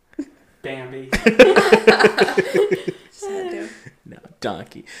it. Bambi. Just had to. No,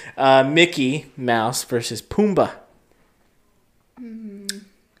 Donkey. Mickey Mouse versus Pumbaa.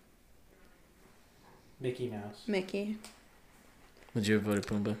 Mickey Mouse. Mickey. Would you have voted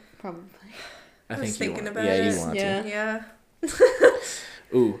Pumbaa? Probably. I was think you thinking want. about Yeah, it. you want Yeah. to. Yeah.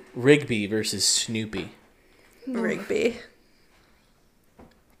 Ooh, Rigby versus Snoopy. Rigby.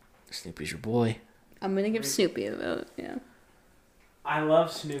 Snoopy's your boy. I'm gonna give Snoopy a vote. Yeah. I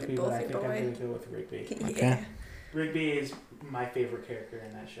love Snoopy, They're but both I your think I'm boy. going to go with Rigby. Yeah. Okay. Rigby is my favorite character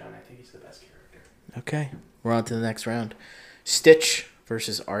in that show, and I think he's the best character. Okay. We're on to the next round. Stitch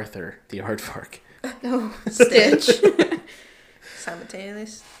versus Arthur, the aardvark. Oh, Stitch.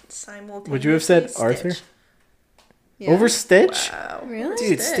 Simultaneously. Would you have said Arthur? yeah. Over Stitch? Wow. Really?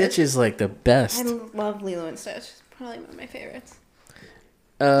 Dude, Stitch is like the I best. love Lilo and Stitch. It's probably one of my favorites.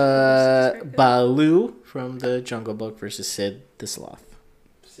 Baloo from the Jungle Book versus Sid the Sloth.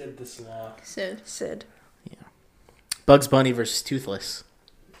 Sid the Sloth. Sid. Bugs Bunny versus Toothless.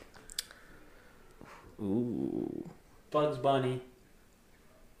 Ooh. Bugs Bunny.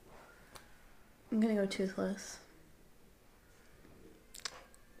 I'm gonna go Toothless.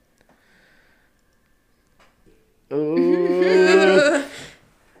 Ooh.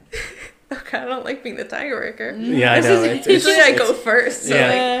 Okay, I don't like being the tiebreaker. Yeah, I know. Usually I go first. So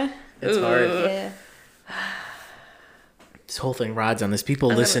yeah. like, It's hard. Yeah. This whole thing rides on this. People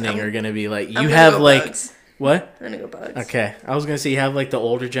I'm gonna- listening I'm- are going to be like, I'm you gonna have go like, Bugs. what? I'm gonna go Bugs. Okay. I was going to say you have like the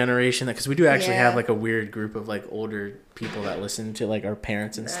older generation, because we do actually Yeah. have like a weird group of like older people that listen to like our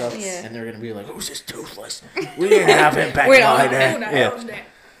parents and stuff. Yeah. And they're going to be like, who's this Toothless? We didn't have him back We're in not- my day. Oh, no, Yeah. no.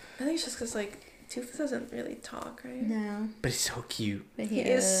 I think it's just because like Toothless doesn't really talk, right? No, But he's so cute. but He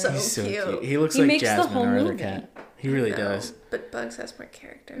is so He's so cute. cute. He looks He like makes the Jasmine, whole our other movie. cat. He really No, does. But Bugs has more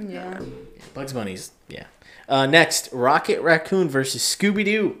character. I Yeah. don't know. Bugs Bunny's, yeah. Next, Rocket Raccoon versus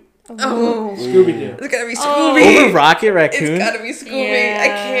Scooby-Doo. Oh. Scooby Doo. It's gotta be Oh. Scooby. Over Rocket It's Raccoon? gotta be Scooby. Yeah. I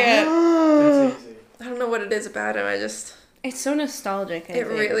can't. That's easy. I don't know what it is about him. I just. It's so nostalgic. I It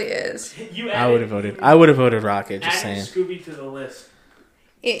think. really is. You I would have voted Rocket, just adding saying. Scooby to the list.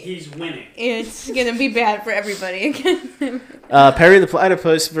 It, He's winning. it's gonna be bad for everybody again. Perry the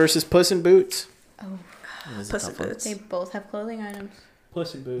Platypus versus Puss in Boots. Oh. This is a Puss in tough one. Boots. They both have clothing items.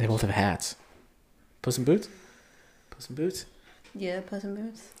 Puss in Boots. They both have hats. Puss in Boots? Puss in Boots? Yeah, Puss in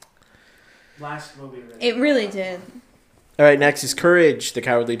Boots. Last movie. Really. It really did. All right, next is Courage, the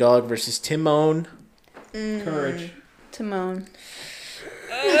Cowardly Dog versus Timon. Courage. Timon.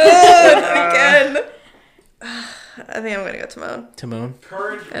 Not again. I think I'm gonna go Timon. Timon?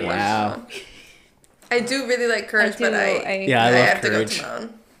 Courage. I love Wow. Timon. I do really like Courage, but I Yeah, I I love have Courage. to go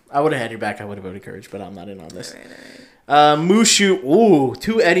Timon. I would have had your back. I would have voted Courage, but I'm not in on this. All right. Mushu. Ooh,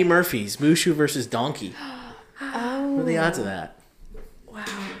 two Eddie Murphys. Mushu versus Donkey. Oh. What are the odds of that? Wow.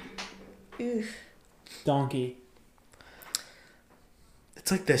 Oof. Donkey.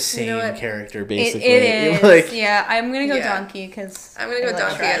 It's like the same know what? character, It, basically. it is. Like, Yeah, I'm gonna go Yeah. Donkey because I'm gonna go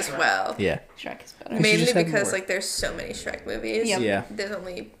Donkey Shrek. as well. yeah. Shrek is better. should Mainly just have because more. like there's so many Shrek movies. Yep. Yeah. There's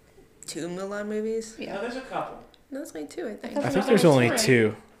only 2 Mulan movies. Yeah. No, there's a couple. No, there's only 2, I think. I I think there's only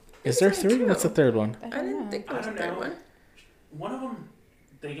two. Is there There's only 3? What's the two. third one? I didn't think there was I a don't third know. one. One of them,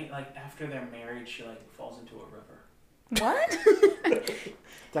 they get like after they're married, she like falls into a river. What?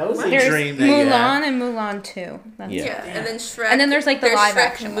 That was There's a dream that you had. Mulan and Mulan 2. That's Yeah. Yeah. And then Shrek. And then there's, like, the there's live Shrek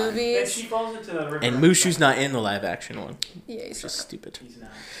action one. Then movies. she falls into the river. And Mushu's not in the live action one. Yeah, It's he's just not. stupid. He's not.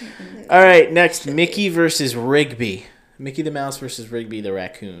 All right, next, Mickey versus Rigby. Mickey the Mouse versus Rigby the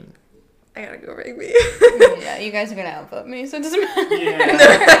Raccoon. I gotta go Rigby. Yeah, you guys are gonna outvote me, so it doesn't matter.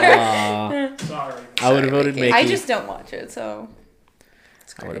 Yeah. Aw, Sorry. I would have voted Mickey. Mickey. I just don't watch it, so.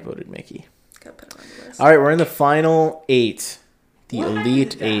 It's I would have great. voted Mickey. Gotta put it on the list. All right, we're in the final 8. The What happened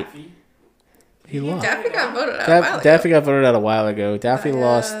Elite to 8. Daffy? He lost. Daffy got voted out a while ago. Daffy got voted out a while ago. Daffy By,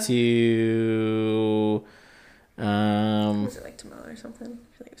 lost to. Was it like Timon or something? I feel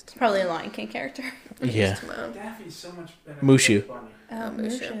like it was Timon. Probably a Lion King character. I think it was Yeah. Timon. Daffy's so much better. Mushu. Than Bunny.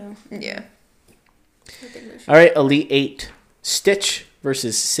 Mushu. Yeah. I think Mushu. All right, Elite 8. Stitch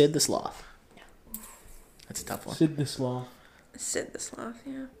versus Sid the Sloth. That's a tough one. Sid the Sloth. Sid the Sloth,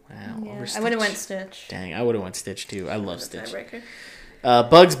 yeah. Wow. Yeah, over I would have Stitch. went Stitch. Dang, I would have went Stitch too. I love That's Stitch. tiebreaker.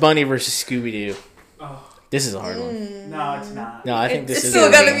 Bugs Bunny versus Scooby Doo. Oh, This is a hard one. no, it's not. No, I think this It's is. still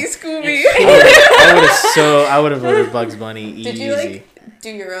a gotta good be one. Scooby. I would have voted Bugs Bunny easy. Did you like do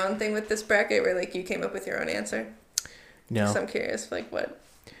your own thing with this bracket where like you came up with your own answer? No, So I'm curious, like what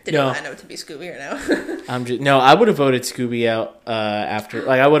did No. I know to be Scooby or no? I'm just no. I would have voted Scooby out after.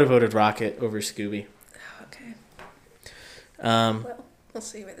 Like I would have voted Rocket over Scooby. Okay. Um, Well, we'll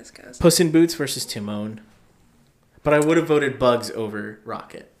see where this goes. Puss in Boots versus Timon. But I would have voted Bugs over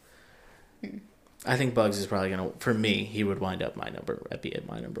Rocket. I think Bugs is probably gonna. For me, he would wind up be at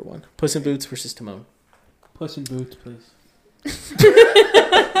my number 1. Puss in Boots versus Timon. Puss in Boots, please.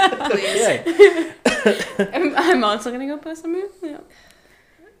 Please. Okay. I'm also gonna go Puss in Boots. Yeah.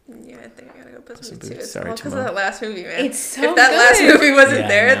 Yeah, I think I gotta go Puss in Puss in Boots too. Boots. It's Sorry, all because of Timon. that last movie, man. It's so if that last good. movie wasn't Yeah, I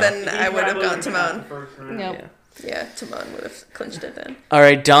there, know. then I would have probably gone would've got Timon. the first round. Nope. Yeah. Yeah, Timon would have clinched it then. All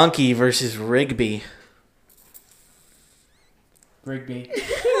right, Donkey versus Rigby. Rigby. go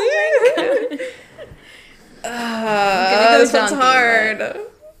This one's Donkey, hard.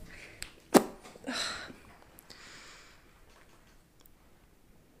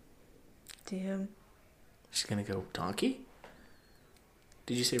 Damn. She's gonna go Donkey.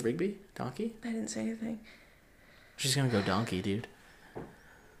 Did you say Rigby? Donkey? I didn't say anything. She's gonna go Donkey, dude.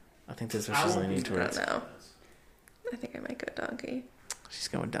 I think that's what I she's won't leaning be I don't towards. know. I think I might go Donkey. She's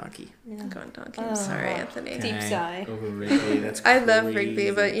going Donkey. I'm going Donkey. I'm sorry, Anthony. Deep Dang, sigh. over Rigby. That's I love crazy.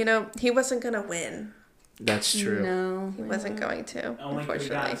 Rigby, but you know, he wasn't gonna win. That's true. No. He wasn't going to, Only if we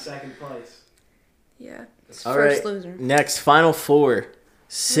got unfortunately. in second place. Yeah. All First right. loser. Next, final four: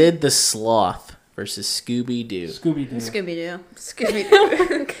 Sid the Sloth versus Scooby Doo. Scooby Doo. Scooby Doo.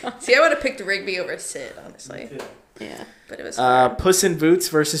 Scooby-Doo. See, I would have picked Rigby over Sid, honestly. Yeah. But it was hard. Puss in Boots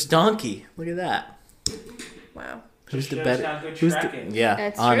versus Donkey. Look at that. Wow. Who's the Shows better? how good Who's the? track is. Yeah,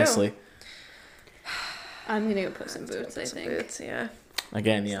 That's true. honestly. I'm gonna go Puss in Let's go Boots, I Puss in think. Boots, yeah.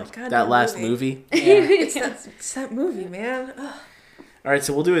 Again, yeah. like, God, that no last movie. movie. It's that movie, man. Ugh. All right,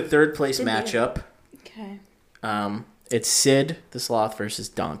 so we'll do a third place Didn't you? matchup. Okay. It's Sid the Sloth versus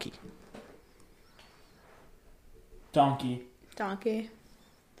Donkey. Donkey. Donkey.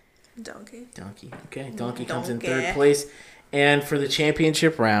 Donkey. Donkey. Okay, Donkey comes in Donkey. third place. And for the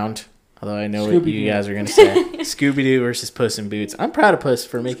championship round, although I know what you Scooby-Doo. guys are going to say, Scooby-Doo versus Puss in Boots. I'm proud of Puss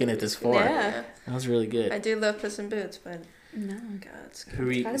for making it this far. Yeah. That was really I good. do love Puss in Boots, but No. God, Who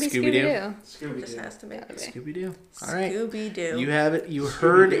we Gotta be Scooby-Doo? Scooby-Doo. just Scooby-Doo. has to make it. Scooby-Doo. All right. Scooby-Doo. You have it. You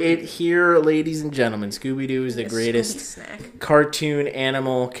heard it here, ladies and gentlemen. Scooby-Doo is the A greatest Scooby snack. cartoon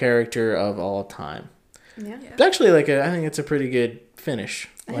animal character of all time. Yeah. Yeah. It's actually I think it's a pretty good finish.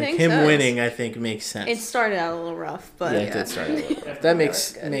 I Like think him so. winning, I think makes sense. It started out a little rough, but yeah, it Yeah. did start. A little rough. That That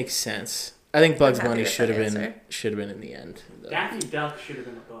was good. makes sense. I think Bugs happy Bunny with should that have been answer. in the end. though. Daffy Duck should have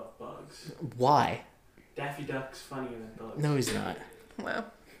been above Bugs. Why? Daffy Duck's funnier than Bugs. No, he's not. Wow.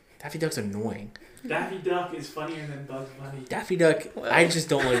 Daffy Duck's annoying. Daffy Duck is funnier than Bugs Bunny. Daffy Duck. Well. I just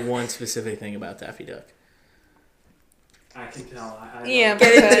don't like one specific thing about Daffy Duck. I can tell. I yeah,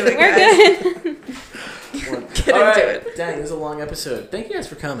 Get into it, we're good. Get All into right. it. Dang, it was a long episode. Thank you guys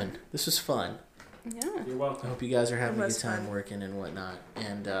for coming. This was fun. Yeah. You're I welcome. hope you guys are having a was good time fun. working and whatnot.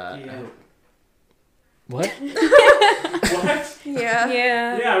 And Yeah. I hope- what? What? Yeah.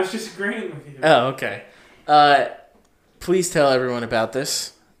 Yeah. Yeah, I was just agreeing with you. Oh, okay. Please tell everyone about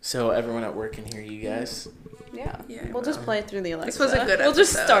this, so everyone at work can hear you guys. Yeah. Yeah, We'll just play it through the Alexa. This was a good We'll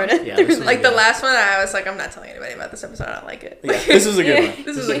just episode. start it. Yeah, this was Like a the good last one, I was like, I'm not telling anybody about this episode. I don't like it. Yeah, this was a good one.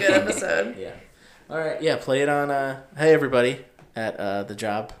 This was a good episode. Yeah. All right. Yeah. Play it on. Hey, everybody at the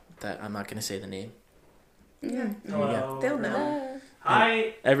job. That I'm not going to say the name. Yeah. Hello. They'll know.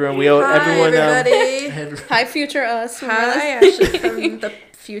 Hi. Everyone. Hi, everyone. everybody. Hi, future us. Hi, Ashley from the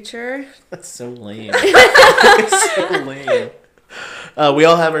future. That's so lame. That's so lame. We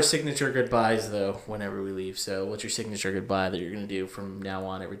all have our signature goodbyes though. Whenever we leave. So, what's your signature goodbye that you're going to do from now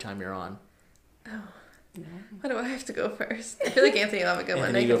on every time you're on? Why do I have to go first? I feel like Anthony will have a good one.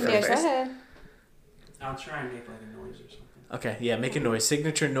 Anthony, I you can go go Yeah, go first. ahead. I'll try and make like a noise or something. Okay. Yeah. Make a noise.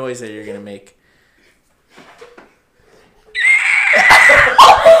 Signature noise that you're going to make.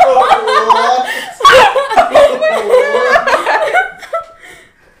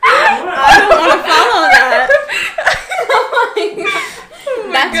 I don't want to follow that.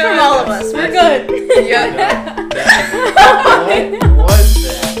 That's from all of us. We're good. Yeah. What was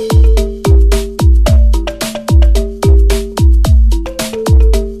that?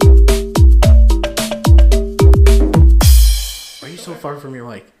 Why are you so far from your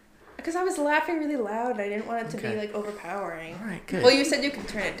mic? Because I was laughing really loud. I didn't want it to Okay. be like overpowering. All right, good. Well, you said you can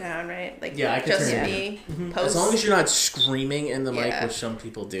turn it down, right? Like Yeah, I can just turn it me. down. Post. As long as you're not screaming in the mic, Yeah. which some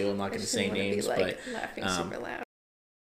people do, I'm not I going to just say didn't wanna names, be, like, but laughing um, super loud.